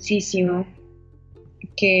 muchísimo,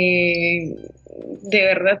 que de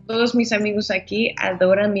verdad todos mis amigos aquí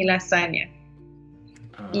adoran mi lasaña.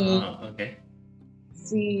 Y Ah, ok.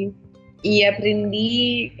 sí, y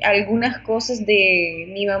aprendí algunas cosas de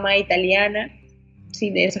mi mamá italiana, sí,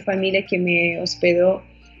 de esa familia que me hospedó,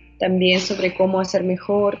 también sobre cómo hacer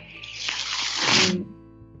mejor.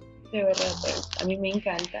 Y de verdad, a mí me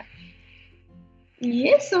encanta. Y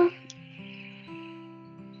eso,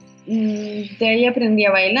 de ahí aprendí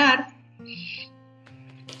a bailar.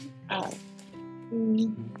 Ah, mm,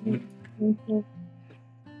 Muy- mm,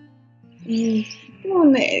 Y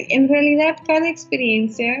bueno, en realidad cada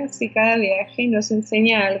experiencia, si cada viaje nos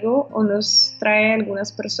enseña algo o nos trae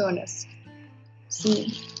algunas personas,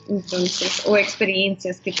 sí, entonces, o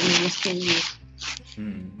experiencias que tenemos que vivir.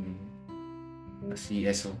 Así,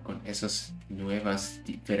 eso, con esas nuevas,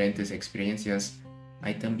 diferentes experiencias,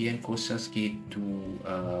 hay también cosas que tú,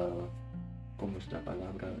 ¿cómo es la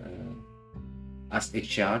palabra? Has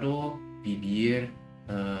echado vivir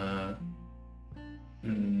ah,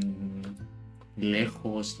 mm,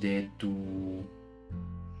 lejos de tu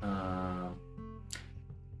uh,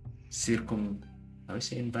 how do you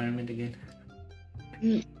say environment again?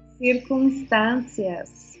 Mm,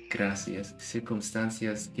 Circunstancias. Gracias.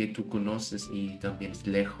 Circunstancias que tú conoces y también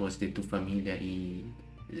lejos de tu familia y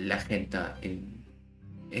la gente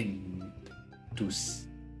en tus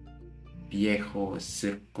viejos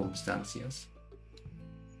circunstancias.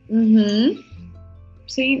 Ujú.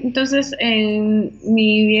 Sí, entonces en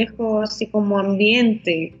mi viejo así como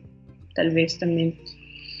ambiente, tal vez también.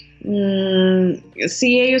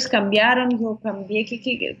 Sí, ellos cambiaron, yo cambié.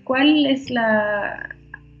 ¿Cuál es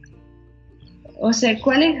o sea,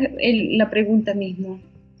 cuál es la pregunta mismo?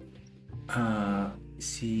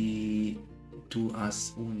 Si tú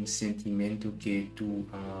has un sentimiento que tú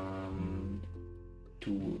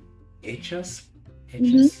echas,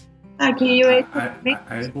 Ujú. echas Aquí yo he hecho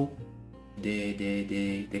algo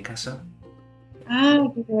de casa.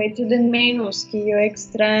 que yo he hecho de menos, que yo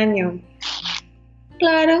extraño.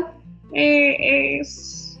 Claro,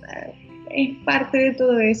 es parte de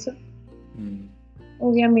todo eso, Mm,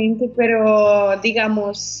 obviamente, pero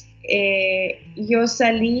digamos, yo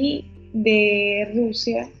salí de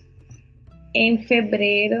Rusia en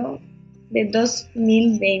febrero de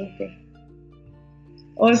 2020.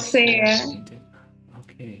 O sea, 2020.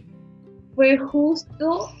 Ok. fue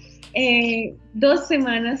justo 2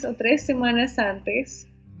 semanas o 3 semanas antes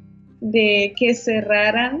de que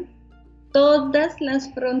cerraran todas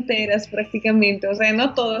las fronteras prácticamente, o sea,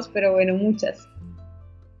 no todas, pero bueno, muchas.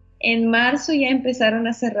 En marzo ya empezaron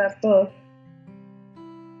a cerrar todo.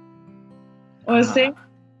 O sea, Ah,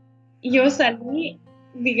 yo salí,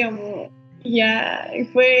 digamos, ya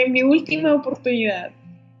fue mi última oportunidad.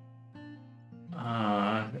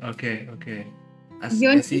 ok, ok.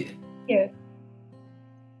 Yo Así, sabía.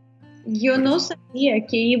 Yo Por no eso. sabía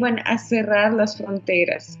que iban a cerrar las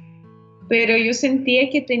fronteras, pero yo sentía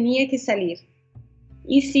que tenía que salir.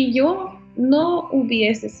 Y si yo no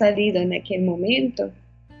hubiese salido en aquel momento,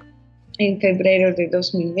 en febrero de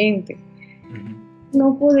 2020, Ujú.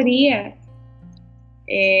 no podría,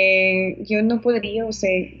 yo no podría, o sea,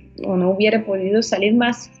 o no hubiera podido salir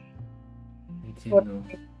más, Entiendo.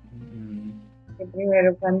 porque Mm,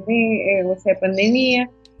 primero o sea, pandemia,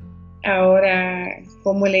 ahora,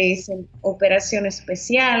 como le dicen, operación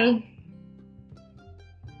especial,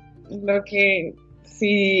 lo que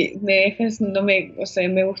si me dejas, no me, o sea,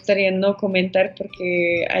 me gustaría no comentar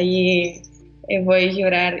porque ahí voy a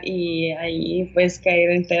llorar y ahí puedes caer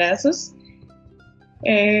en pedazos.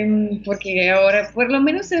 Porque ahora, por lo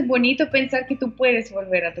menos es bonito pensar que tú puedes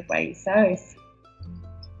volver a tu país, ¿sabes?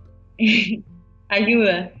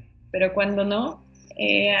 Ayuda, pero cuando no,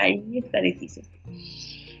 ahí está difícil.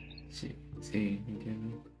 sí, sí,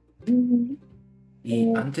 entiendo. Ujú. Y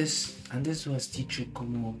antes tú has dicho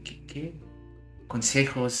como qué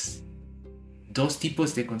consejos, dos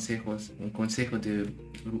tipos de consejos, un consejo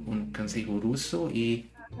ruso y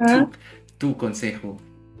Ajá. tu consejo.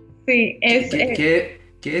 Sí,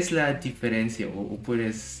 ¿Qué es la diferencia? O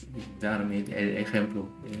puedes darme el ejemplo.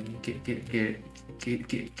 ¿Qué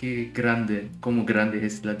grande, cómo grande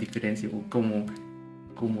es la diferencia? O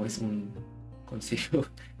cómo es un consejo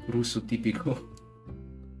ruso típico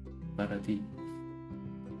para ti?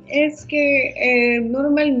 es que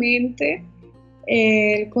normalmente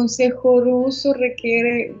el consejo ruso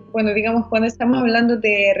requiere, bueno, digamos, cuando estamos hablando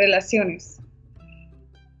de relaciones,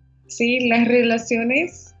 ¿sí? Las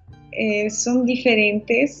relaciones son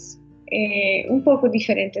diferentes, un poco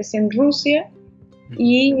diferentes en Rusia Ujú.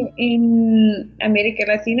 y en América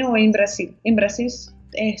Latina o en Brasil. En Brasil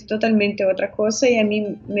es totalmente otra cosa y a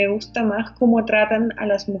mí me gusta más cómo tratan a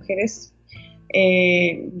las mujeres,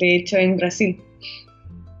 de hecho, en Brasil.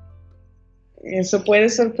 Eso puede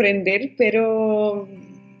sorprender, pero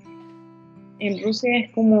en Rusia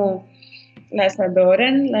es como las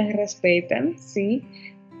adoran, las respetan, sí,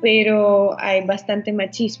 pero hay bastante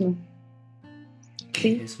machismo, ¿Qué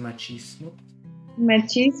sí. es machismo?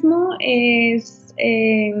 Machismo es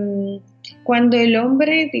cuando el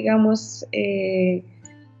hombre, digamos,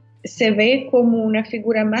 se ve como una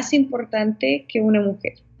figura más importante que una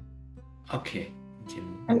mujer. Ok,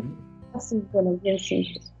 entiendo. Ujú. Así, bueno, bien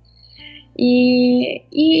simple.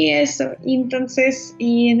 Y eso, entonces,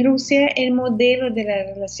 y en Rusia el modelo de la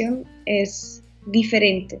relación es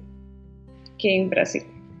diferente que en Brasil.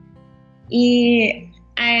 Y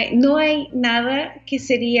no hay nada que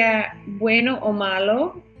sería bueno o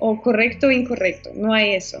malo, o correcto o incorrecto, no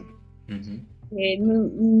hay eso. Ujú.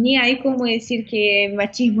 Ni hay como decir que el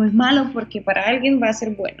machismo es malo porque para alguien va a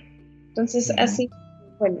ser bueno. Entonces, Ujú. así,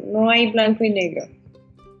 bueno, no hay blanco y negro.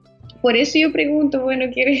 Por eso yo pregunto, bueno,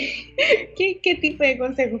 ¿qué tipo de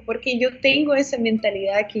consejos? Porque yo tengo esa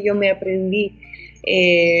mentalidad que yo me aprendí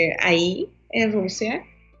ahí, en Rusia,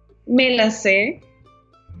 me la sé,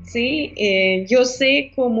 ¿sí? Yo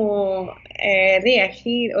sé cómo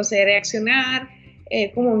reagir, o sea, reaccionar,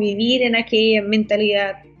 cómo vivir en aquella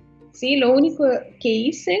mentalidad, ¿sí? Lo único que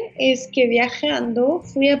hice es que viajando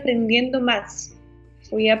fui aprendiendo más,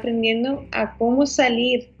 fui aprendiendo a cómo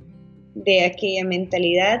salir de aquella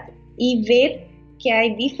mentalidad y ver que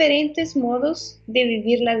hay diferentes modos de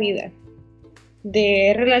vivir la vida,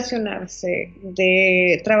 de relacionarse,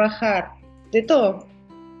 de trabajar, de todo,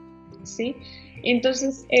 ¿sí?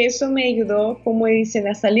 Entonces eso me ayudó, como dicen,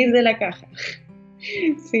 a salir de la caja,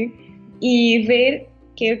 ¿sí? Y ver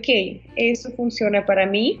que, ok, eso funciona para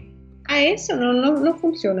mí, a eso no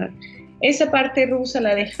funciona. Esa parte rusa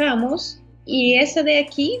la dejamos y esa de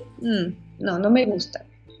aquí, no me gusta.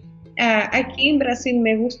 Aquí en Brasil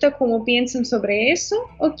me gusta cómo piensan sobre eso,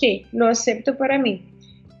 ok, lo acepto para mí,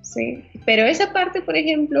 ¿sí? Pero esa parte, por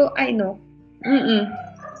ejemplo, ay no,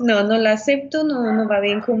 no la acepto, no va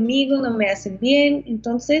bien conmigo, no me hace bien,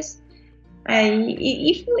 entonces ahí,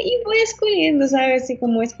 y voy escogiendo, ¿sabes? Y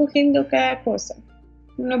como escogiendo cada cosa,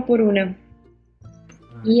 una por una.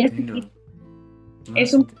 Ah, Y entiendo.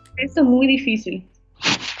 es Más un proceso muy difícil.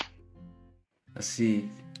 así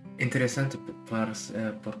interesante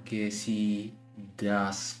porque si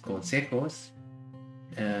das consejos,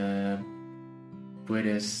 eh,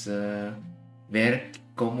 puedes ver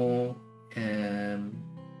cómo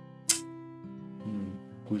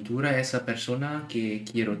cultura esa persona que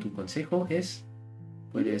quiero tu consejo es.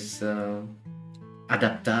 Puedes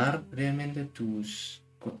adaptar realmente tu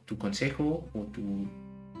consejo o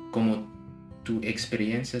como tu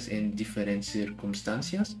experiencias en diferentes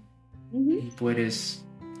circunstancias Ujú. y puedes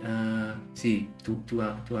sí, tu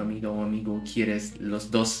amiga o amigo quieres los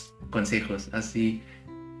dos consejos, así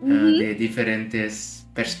Ujú. de diferentes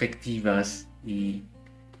perspectivas y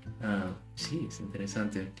sí, es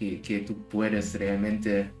interesante que tú puedes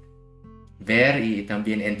realmente ver y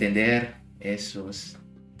también entender esos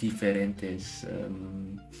diferentes,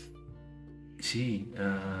 sí,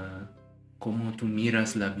 cómo tú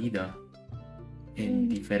miras la vida en Ujú.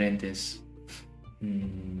 diferentes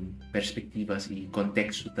perspectivas y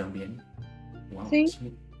contexto también. Wow, Sí,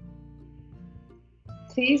 sí.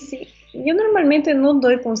 sí, sí. Yo normalmente no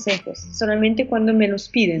doy consejos, solamente cuando me los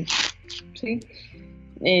piden, ¿sí?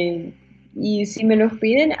 Eh, y si me los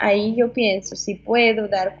piden, ahí yo pienso si puedo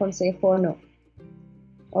dar consejo o no.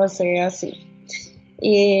 O sea, sí.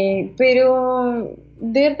 Pero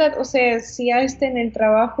de verdad, o sea, si ya está en el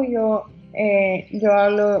trabajo, yo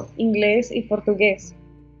hablo inglés y portugués.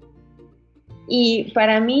 Y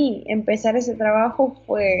para mí empezar ese trabajo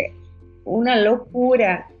fue una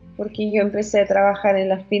locura, porque yo empecé a trabajar en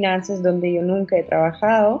las finanzas donde yo nunca he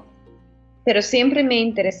trabajado, pero siempre me ha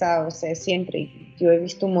interesado, o sea, siempre. Yo he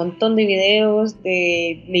visto un montón de videos,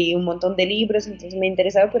 leí un montón de libros, entonces me ha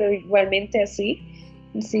interesado, pero igualmente así,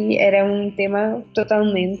 sí, era un tema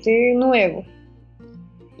totalmente nuevo.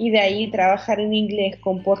 Y de ahí trabajar en inglés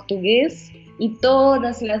con portugués y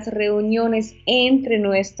todas las reuniones entre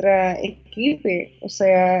nuestra equipo, o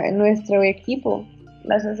sea, nuestro equipo,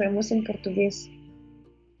 las hacemos en portugués.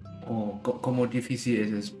 O cómo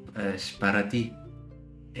difícil es para ti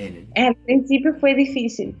el... Al principio fue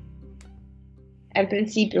difícil, al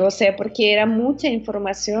principio, o sea, porque era mucha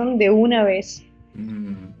información de una vez,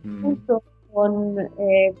 Mm, mm, junto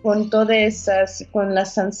con todas esas, con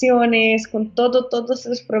las sanciones, con todos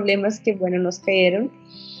los problemas que, bueno, nos cayeron.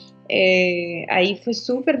 Ahí fue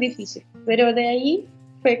súper difícil, pero de ahí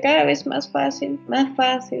fue cada vez más fácil,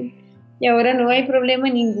 y ahora no hay problema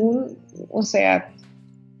ningún, o sea,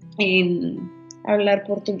 en hablar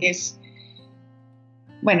portugués.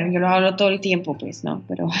 Bueno, yo lo hablo todo el tiempo, pues, ¿no?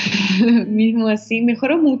 Pero mismo así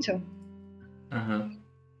mejoró mucho. ajá.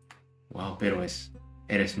 Wow, pero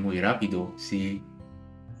eres muy rápido, sí.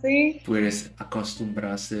 Sí, Puedes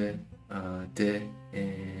acostumbrarse a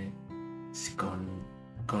sí,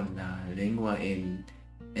 con la lengua en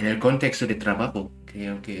el contexto de trabajo.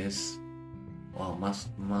 Creo que es wow,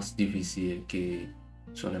 más difícil que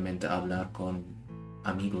solamente hablar con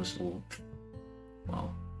amigos o wow.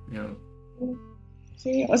 you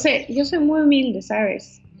sí, o sea, yo soy muy humilde,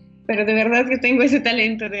 ¿sabes? Pero de verdad que tengo ese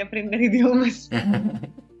talento de aprender idiomas.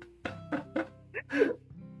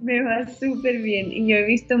 Me va súper bien. Y yo he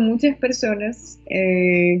visto muchas personas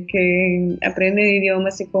que aprenden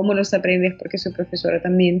idiomas y cómo los aprendes, porque soy profesora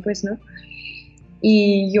también, pues, ¿no?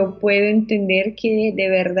 Y yo puedo entender que de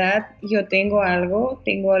verdad yo tengo algo,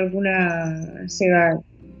 tengo alguna, o sea,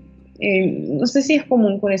 no sé si es como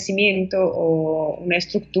un conocimiento o una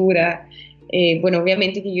estructura. Bueno,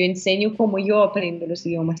 obviamente que yo enseño cómo yo aprendo los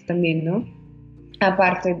idiomas también, ¿no?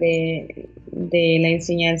 Aparte de la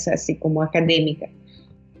enseñanza así como académica,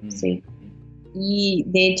 Mm, ¿sí? Y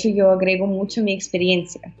de hecho yo agrego mucho mi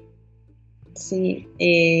experiencia, ¿sí?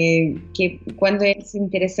 Que cuando es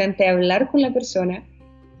interesante hablar con la persona,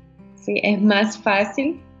 ¿sí? Es más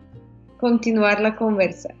fácil continuar la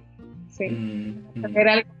conversa, ¿sí? mm, Para mm, saber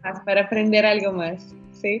algo más, para aprender algo más,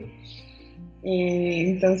 ¿sí?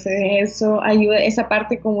 Entonces eso ayuda, esa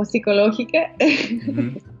parte como psicológica,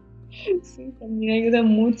 ujú. sí, también ayuda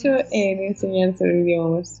mucho en enseñanza de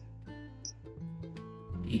idiomas.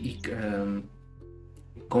 Y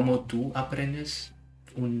cómo tú aprendes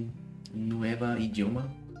un nuevo idioma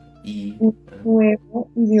y Un nuevo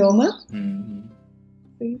idioma, mm,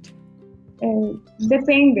 ¿sí?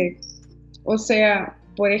 Depende. O sea,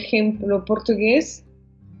 por ejemplo, portugués,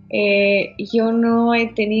 yo no he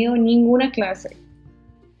tenido ninguna clase,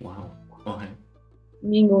 wow, okay.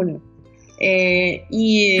 ninguna.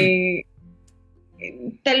 Y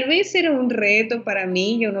tal vez era un reto para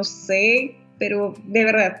mí, yo no sé, pero de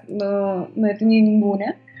verdad no he tenido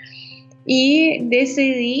ninguna. Y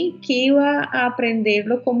decidí que iba a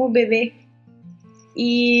aprenderlo como bebé.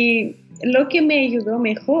 Y lo que me ayudó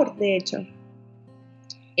mejor, de hecho,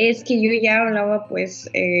 es que yo ya hablaba pues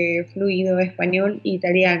fluido español e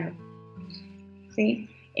italiano, ¿sí?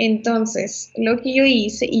 Entonces, lo que yo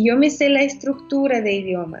hice, y yo me sé la estructura de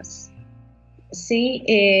idiomas, ¿sí?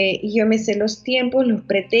 Y yo me sé los tiempos, los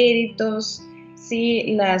pretéritos,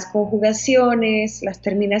 ¿sí? Las conjugaciones, las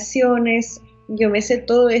terminaciones, yo me sé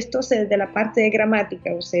todo esto, o sea, de la parte de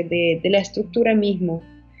gramática, o sea, de la estructura mismo,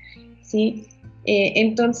 ¿sí?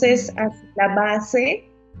 Entonces, Mm, así, la base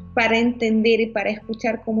para entender y para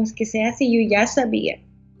escuchar cómo es que se hace, yo ya sabía,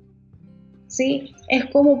 ¿sí? Es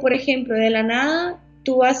como, por ejemplo, de la nada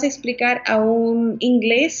tú vas a explicar a un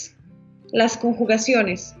inglés las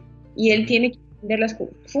conjugaciones y él Ujú. tiene que entender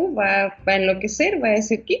va a enloquecer, va a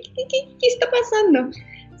decir, ¿qué está pasando?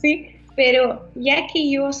 ¿Sí? Pero ya que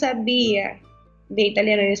yo sabía de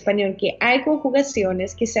italiano y español que hay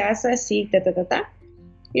conjugaciones que se hace así,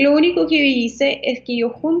 lo único que yo hice es que yo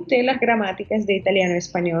junté las gramáticas de italiano y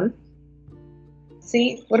español,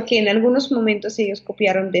 ¿sí? Porque en algunos momentos ellos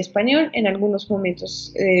copiaron de español, en algunos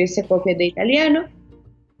momentos se copia de italiano,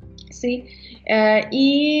 ¿sí?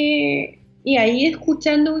 Y ahí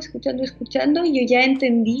escuchando, yo ya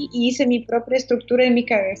entendí y hice mi propia estructura en mi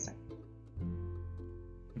cabeza.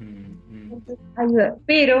 Mm, Entonces, ayuda.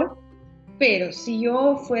 Pero si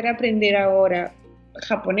yo fuera a aprender ahora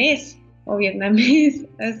japonés o vietnamés,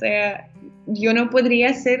 o sea, yo no podría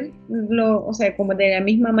hacerlo, o sea, como de la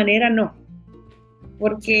misma manera, no,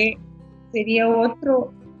 porque cierto. sería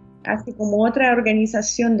así como otra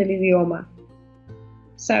organización del idioma,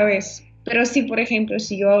 ¿sabes? Pero si, por ejemplo,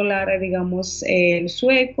 si yo hablara, digamos, el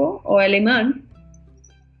sueco o alemán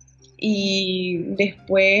y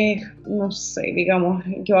después, no sé, digamos,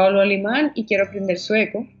 yo hablo alemán y quiero aprender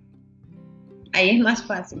sueco, ahí es más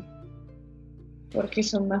fácil porque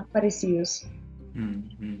son más parecidos.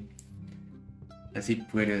 Mm, mm. Así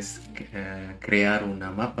puedes crear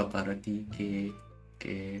una mapa para ti que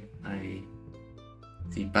hay,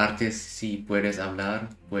 si partes, si puedes hablar,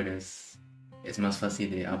 es más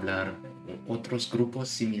fácil de hablar otros grupos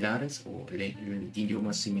similares o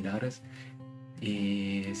idiomas similares.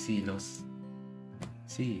 Y sí,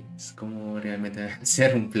 sí, es como realmente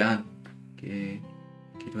hacer un plan que,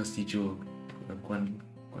 que tú has dicho cuando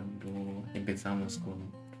empezamos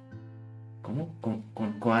 ¿cómo?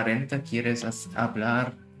 Con 40 quieres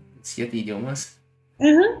hablar 7 idiomas.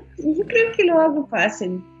 Ajá, yo creo que lo hago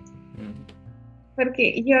fácil, Mm.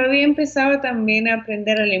 porque yo había empezado también a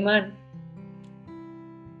aprender alemán.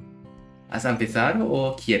 ¿Has empezado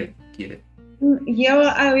o quiere? Yo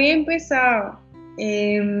había empezado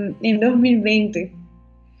en 2020,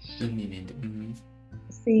 2020. Ujú.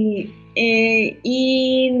 sí,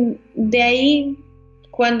 y de ahí,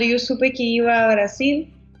 cuando yo supe que iba a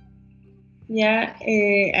Brasil, ya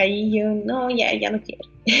ahí yo, no, ya no quiero.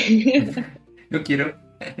 No quiero.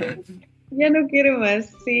 Ya no quiero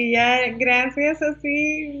más. Sí, ya gracias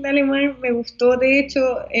así, el alemán me gustó, de hecho,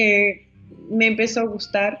 me empezó a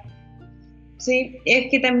gustar. Sí,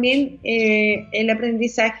 es que también el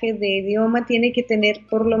aprendizaje de idioma tiene que tener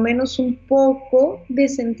por lo menos un poco de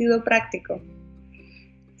sentido práctico.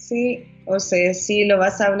 Sí, o sea, si lo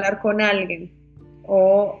vas a hablar con alguien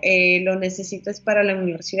o lo necesitas para la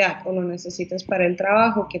universidad o lo necesitas para el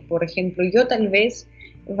trabajo, que por ejemplo yo tal vez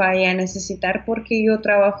vaya a necesitar porque yo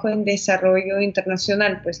trabajo en desarrollo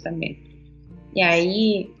internacional, pues también. Y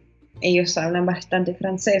ahí ellos hablan bastante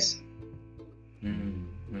francés.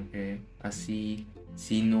 Ok. Así,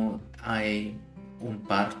 si no hay un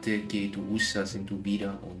parte que tú usas en tu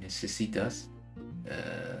vida o necesitas,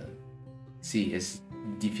 eh, sí, es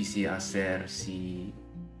difícil hacer si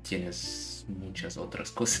tienes muchas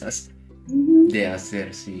otras cosas Ujú, de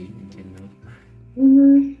hacer, sí, entiendo.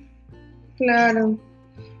 ujú, claro.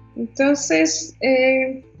 Entonces,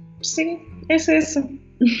 sí, es eso.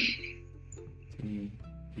 Sí.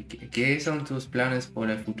 ¿Y qué son tus planes por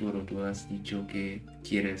el futuro? Tú has dicho que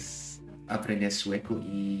quieres aprender sueco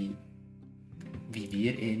y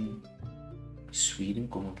vivir en Sweden,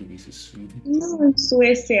 ¿cómo que dices Sweden? No, en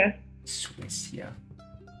Suecia. Suecia.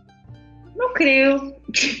 No creo.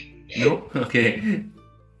 ¿No? Ok.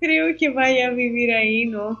 Creo que vaya a vivir ahí,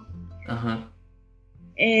 ¿no? Ajá.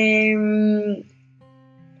 Em,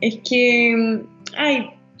 es que, ay,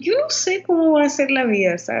 yo no sé cómo va a ser la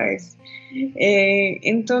vida, ¿sabes?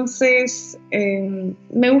 Entonces,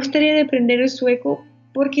 me gustaría de aprender el sueco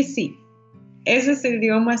porque sí. Ese es el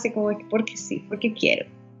idioma así como que porque sí, porque quiero.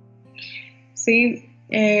 Sí,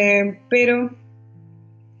 pero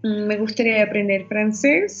me gustaría aprender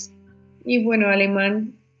francés y bueno,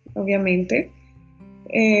 alemán, obviamente.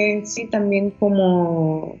 Sí, también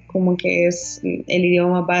como que es el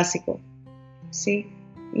idioma básico, sí.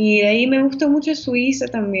 Y de ahí me gustó mucho Suiza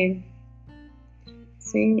también,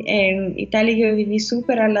 sí. En Italia yo viví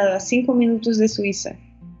súper al lado, a 5 minutos de Suiza,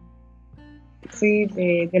 sí,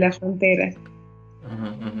 de la frontera.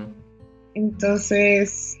 Ajá, ajá.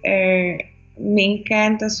 Entonces, me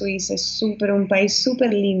encanta Suiza, es súper, un país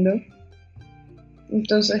súper lindo.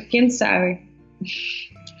 Entonces, quién sabe,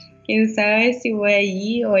 quién sabe si voy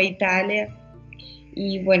allí o a Italia.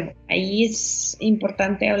 Y bueno, ahí es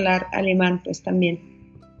importante hablar alemán, pues también.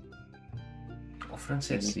 O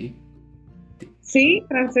francés, sí. Sí,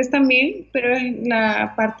 francés también, pero en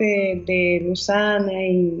la parte de Lausana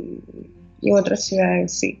y otras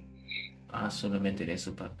ciudades, sí. Ah, solamente en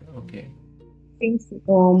esa parte. Ok. Sí, sí.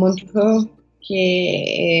 O Montreux,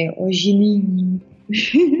 o Gigny.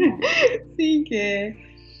 Sí, que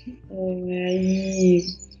ahí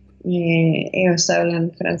ellos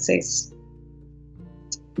hablan francés,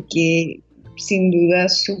 que sin duda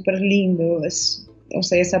es súper lindo. O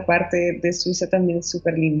sea, esa parte de Suiza también es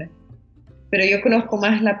súper linda. Pero yo conozco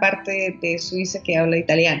más la parte de Suiza que habla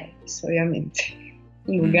italiano, pues, obviamente.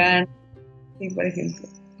 Mm. Lugano, sí, por ejemplo.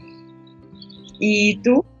 ¿Y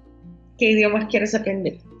tú qué idiomas quieres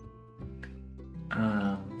aprender?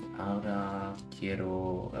 Ah, ahora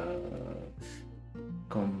quiero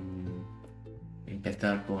con-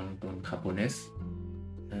 empezar con japonés.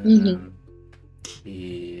 Ujú, Ah,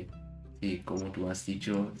 y sí, como tú has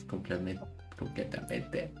dicho, es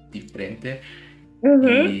completamente diferente.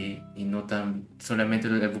 ujú, Y no tan solamente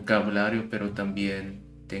el vocabulario, pero también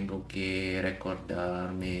tengo que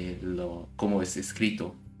recordarme cómo es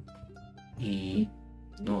escrito. Y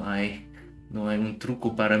no hay, no hay un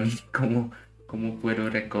truco para mí cómo puedo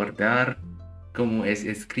recordar cómo es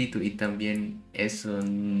escrito y también es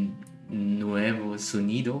un nuevo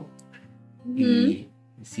sonido. ujú, Y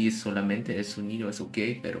si es solamente el sonido es ok,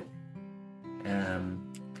 pero em,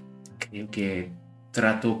 creo que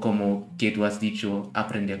trato como que tú has dicho,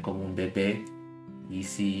 aprender como un bebé. Y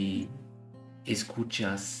si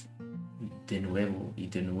escuchas de nuevo y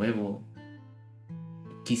de nuevo,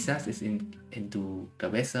 quizás es en tu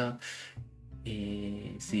cabeza,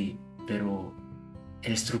 sí, pero la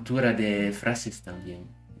estructura de frases también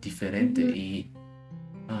diferente ujú. y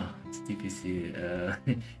es difícil.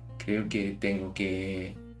 Creo que tengo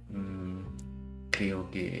que, creo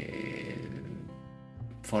que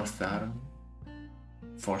forzar,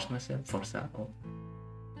 force myself, forzar,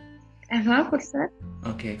 Ajá, por ser.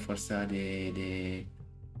 ok, forzar de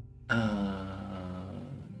ah,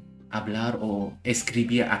 hablar o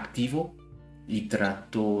escribir activo y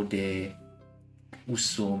trato de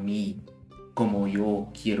uso mi como yo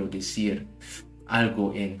quiero decir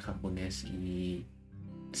algo en japonés y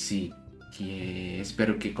sí, que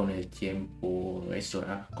espero que con el tiempo estoy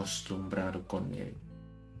acostumbrado con la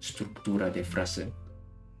estructura de frase.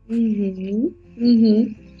 Ujú, ujú.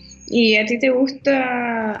 ¿Y a ti te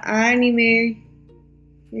gusta anime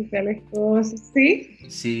y tales cosas? ¿Sí?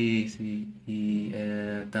 Sí, sí, y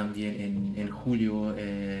también en julio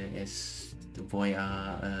voy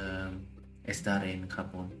a estar en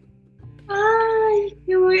Japón. ¡Ay,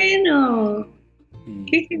 qué bueno! Sí,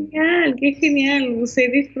 ¡Qué genial! ¡Qué genial!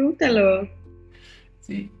 Usted disfrútalo.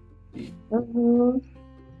 sí, sí, Ujú.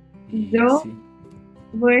 y Yo sí,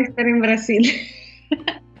 voy a estar en Brasil.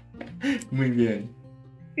 muy bien.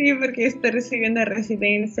 Sí, porque estoy recibiendo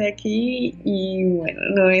residencia aquí y bueno,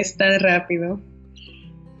 no es tan rápido.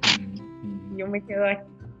 Mm, mm. Yo me quedo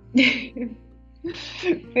aquí.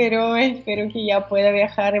 Pero espero que ya pueda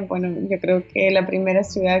viajar. Bueno, yo creo que la primera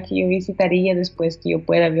ciudad que yo visitaría después que yo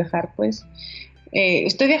pueda viajar, pues,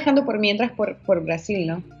 estoy viajando por mientras por Brasil,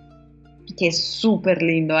 ¿no? Que es súper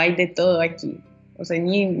lindo, hay de todo aquí. O sea,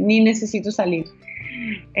 ni necesito salir.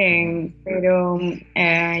 Ajá, Pero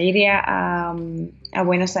iría a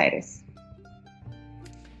Buenos Aires.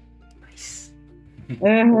 nice.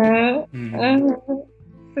 Ajá, Mm, ajá,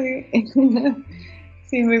 sí.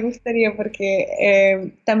 Sí, me gustaría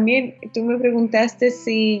porque también tú me preguntaste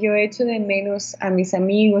si yo echo de menos a mis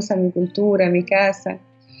amigos, a mi cultura, a mi casa,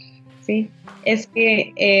 ¿sí? Es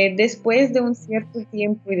que después de un cierto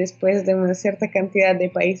tiempo y después de una cierta cantidad de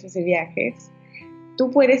países y viajes,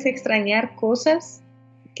 tú puedes extrañar cosas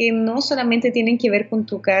que no solamente tienen que ver con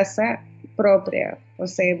tu casa propia, o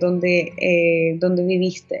sea, donde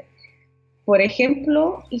viviste. Por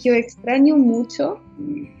ejemplo, yo extraño mucho,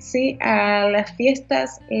 sí, a las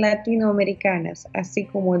fiestas latinoamericanas, así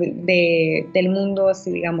como del mundo,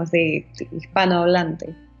 así digamos, de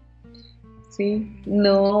hispanohablante, sí,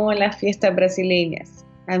 no las fiestas brasileñas.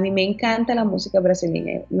 A mí me encanta la música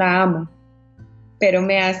brasileña, la amo, pero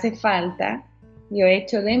me hace falta, yo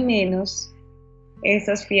echo de menos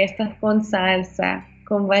esas fiestas con salsa,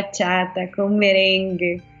 con bachata, con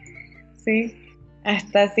merengue, ¿sí?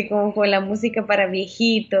 Hasta así como con la música para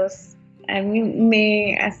viejitos. A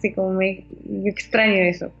mí así como yo extraño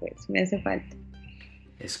eso, pues, me hace falta.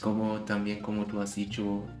 es como también como tú has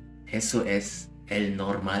dicho, eso es el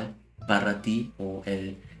normal para ti o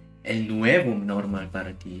el nuevo normal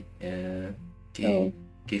para ti Oh, que,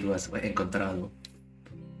 que tú has encontrado.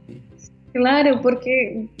 Sí. claro,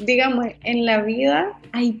 porque digamos, en la vida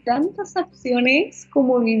hay tantas opciones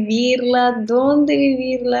como vivirla, dónde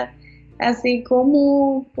vivirla. así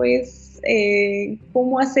como, pues,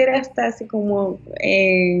 cómo hacer hasta así como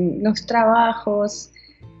los trabajos,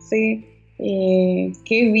 ¿sí?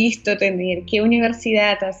 Qué visto tener, qué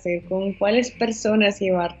universidad hacer, con cuáles personas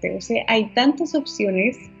llevarte. O sea, hay tantas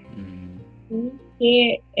opciones. Mm,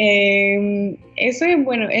 Sí, que eso es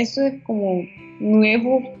bueno, eso es como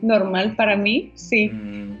nuevo, normal para mí, sí,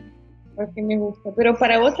 mm, porque me gusta. Pero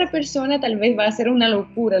para otra persona tal vez va a ser una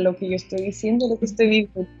locura lo que yo estoy diciendo, lo que estoy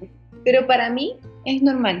viviendo. Pero para mí es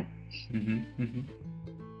normal. ujú, ujú.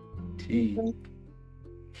 Sí. Entonces,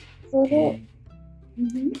 solo, Eh,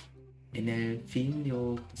 ujú. en el fin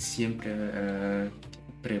yo siempre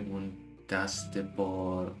preguntaste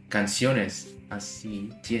por canciones, así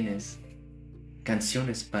tienes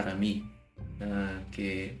canciones para mí,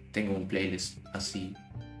 que tengo un playlist así.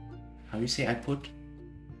 How you say I put?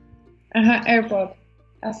 Ajá, AirPod.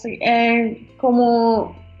 Así,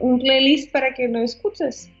 como un playlist para que lo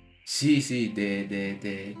escuches. Sí, sí,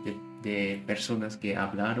 de personas que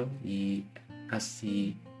hablaron y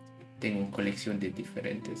así tengo una colección de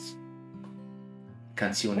diferentes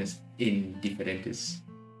canciones en diferentes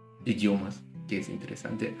idiomas, que es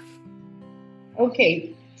interesante. Ok,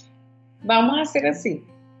 vamos a hacer así.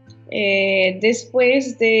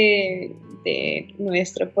 Después de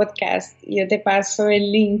nuestro podcast, yo te paso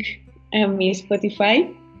el link a mi Spotify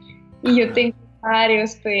y yo Ah, tengo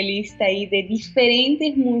varios playlists ahí de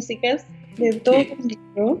diferentes músicas de todo que, el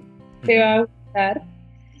mundo. Te ujú, va a gustar.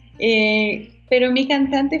 Pero mi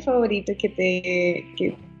cantante favorito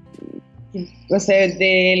o sea,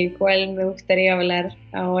 del cual me gustaría hablar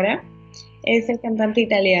ahora es el cantante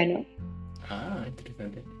italiano, ah,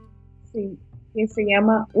 interesante. sí, que se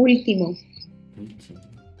llama Último. Último.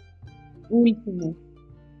 Último.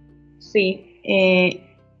 Sí,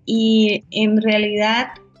 y en realidad,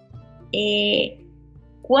 eh,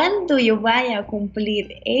 cuando yo vaya a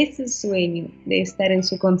cumplir ese sueño de estar en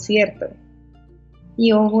su concierto,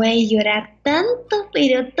 yo voy a llorar tanto,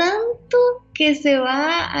 pero tanto, que se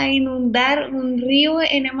va a inundar un río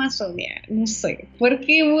en Amazonia. No sé,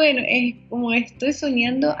 porque bueno, es como estoy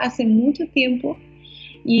soñando hace mucho tiempo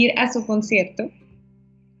ir a su concierto,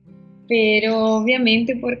 pero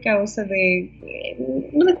obviamente por causa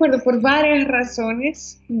no recuerdo, por varias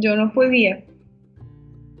razones, yo no podía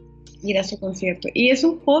ir a su concierto. Y es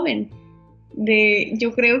un joven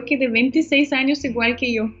yo creo que de 26 años igual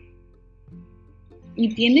que yo,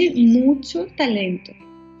 y tiene mucho talento.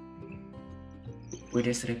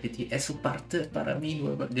 ¿Puedes repetir eso parte para mí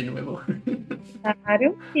de nuevo?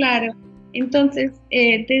 Claro, claro. Entonces,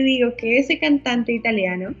 te digo que ese cantante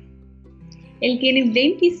italiano, él tiene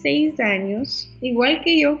 26 años, igual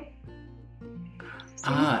que yo, ¿sí?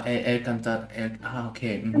 Ah, el cantar, ok.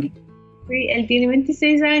 Ujú, Sí, él tiene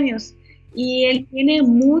 26 años y él tiene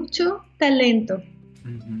mucho talento.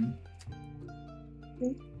 ujú.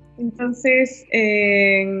 ¿Sí? Entonces,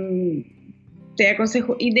 te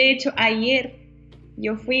aconsejo, y de hecho ayer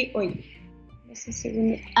yo fui, oye, no sé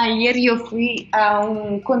si- ayer yo fui a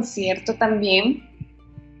un concierto también,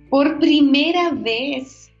 por primera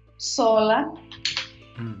vez sola.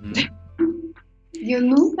 Ujú, Yo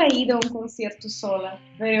nunca he ido a un concierto sola,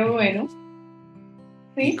 pero ujú. bueno,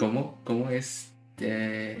 ¿Y sí. cómo es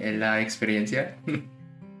la experiencia?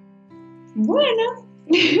 Bueno,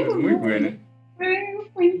 Muy buena.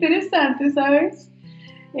 fue interesante, ¿sabes?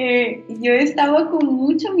 Yo estaba con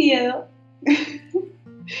mucho miedo,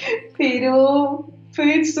 pero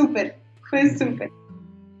fue Ujú. súper.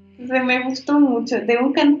 Se me gustó mucho. De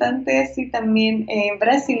un cantante así también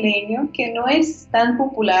brasileño que no es tan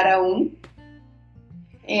popular aún,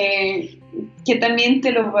 eh, que también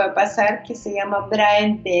te lo voy a pasar, que se llama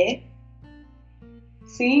Brian B.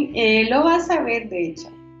 Sí, lo vas a ver de hecho.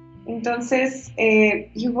 Entonces,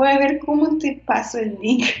 yo voy a ver cómo te paso el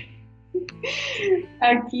link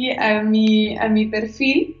aquí a mi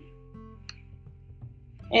perfil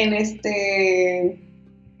en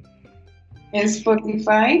en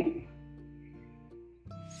Spotify,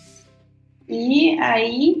 y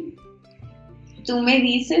ahí tú me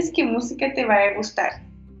dices qué música te va a gustar.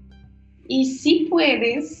 Y si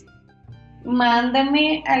puedes,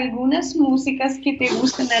 mándame algunas músicas que te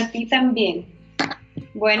gusten a ti también.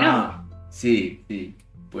 Bueno, Ah, sí, sí,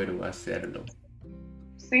 puedo hacerlo.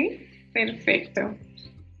 sí, perfecto.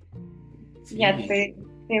 Ya Sí.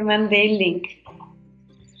 te mandé el link.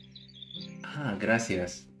 Ah,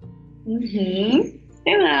 gracias. Ujú.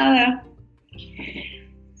 De nada.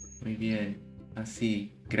 Muy bien.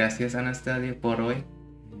 Así, gracias Anastasia por hoy.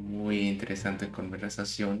 Muy interesante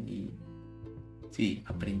conversación y sí,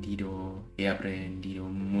 he aprendido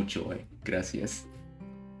mucho hoy. Gracias.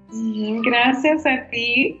 Ujú. Gracias a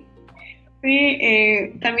ti. Sí,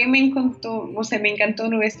 también me encantó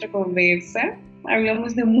nuestra conversa.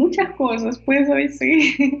 Hablamos de muchas cosas, pues hoy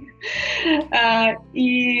sí.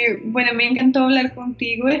 Y bueno, me encantó hablar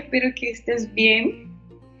contigo. Espero que estés bien.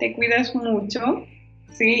 Te cuidas mucho,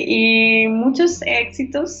 sí, y muchos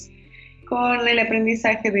éxitos con el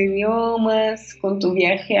aprendizaje de idiomas, con tu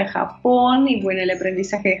viaje a Japón y bueno, el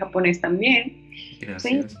aprendizaje de japonés también, sí,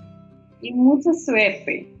 Gracias. y mucha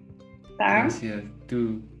suerte, ¿sabes? Gracias.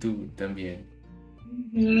 Tú también.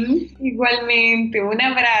 Igualmente, un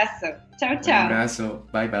abrazo. Chao, Un chao. abrazo.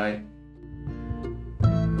 Bye bye.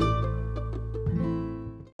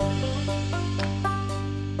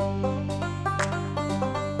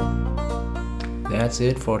 That's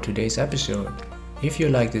it for today's episode. If you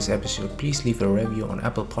like this episode, please leave a review on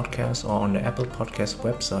Apple Podcasts or on the Apple Podcast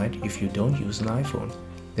website if you don't use an iPhone.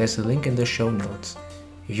 There's a link in the show notes.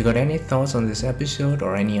 If you got any thoughts on this episode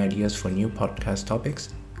or any ideas for new podcast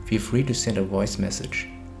topics, feel free to send a voice message.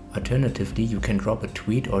 Alternatively, you can drop a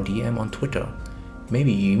tweet or DM on Twitter.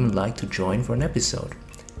 Maybe you even like to join for an episode.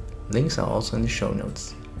 Links are also in the show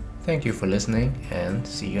notes. Thank you for listening and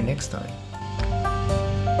see you next time.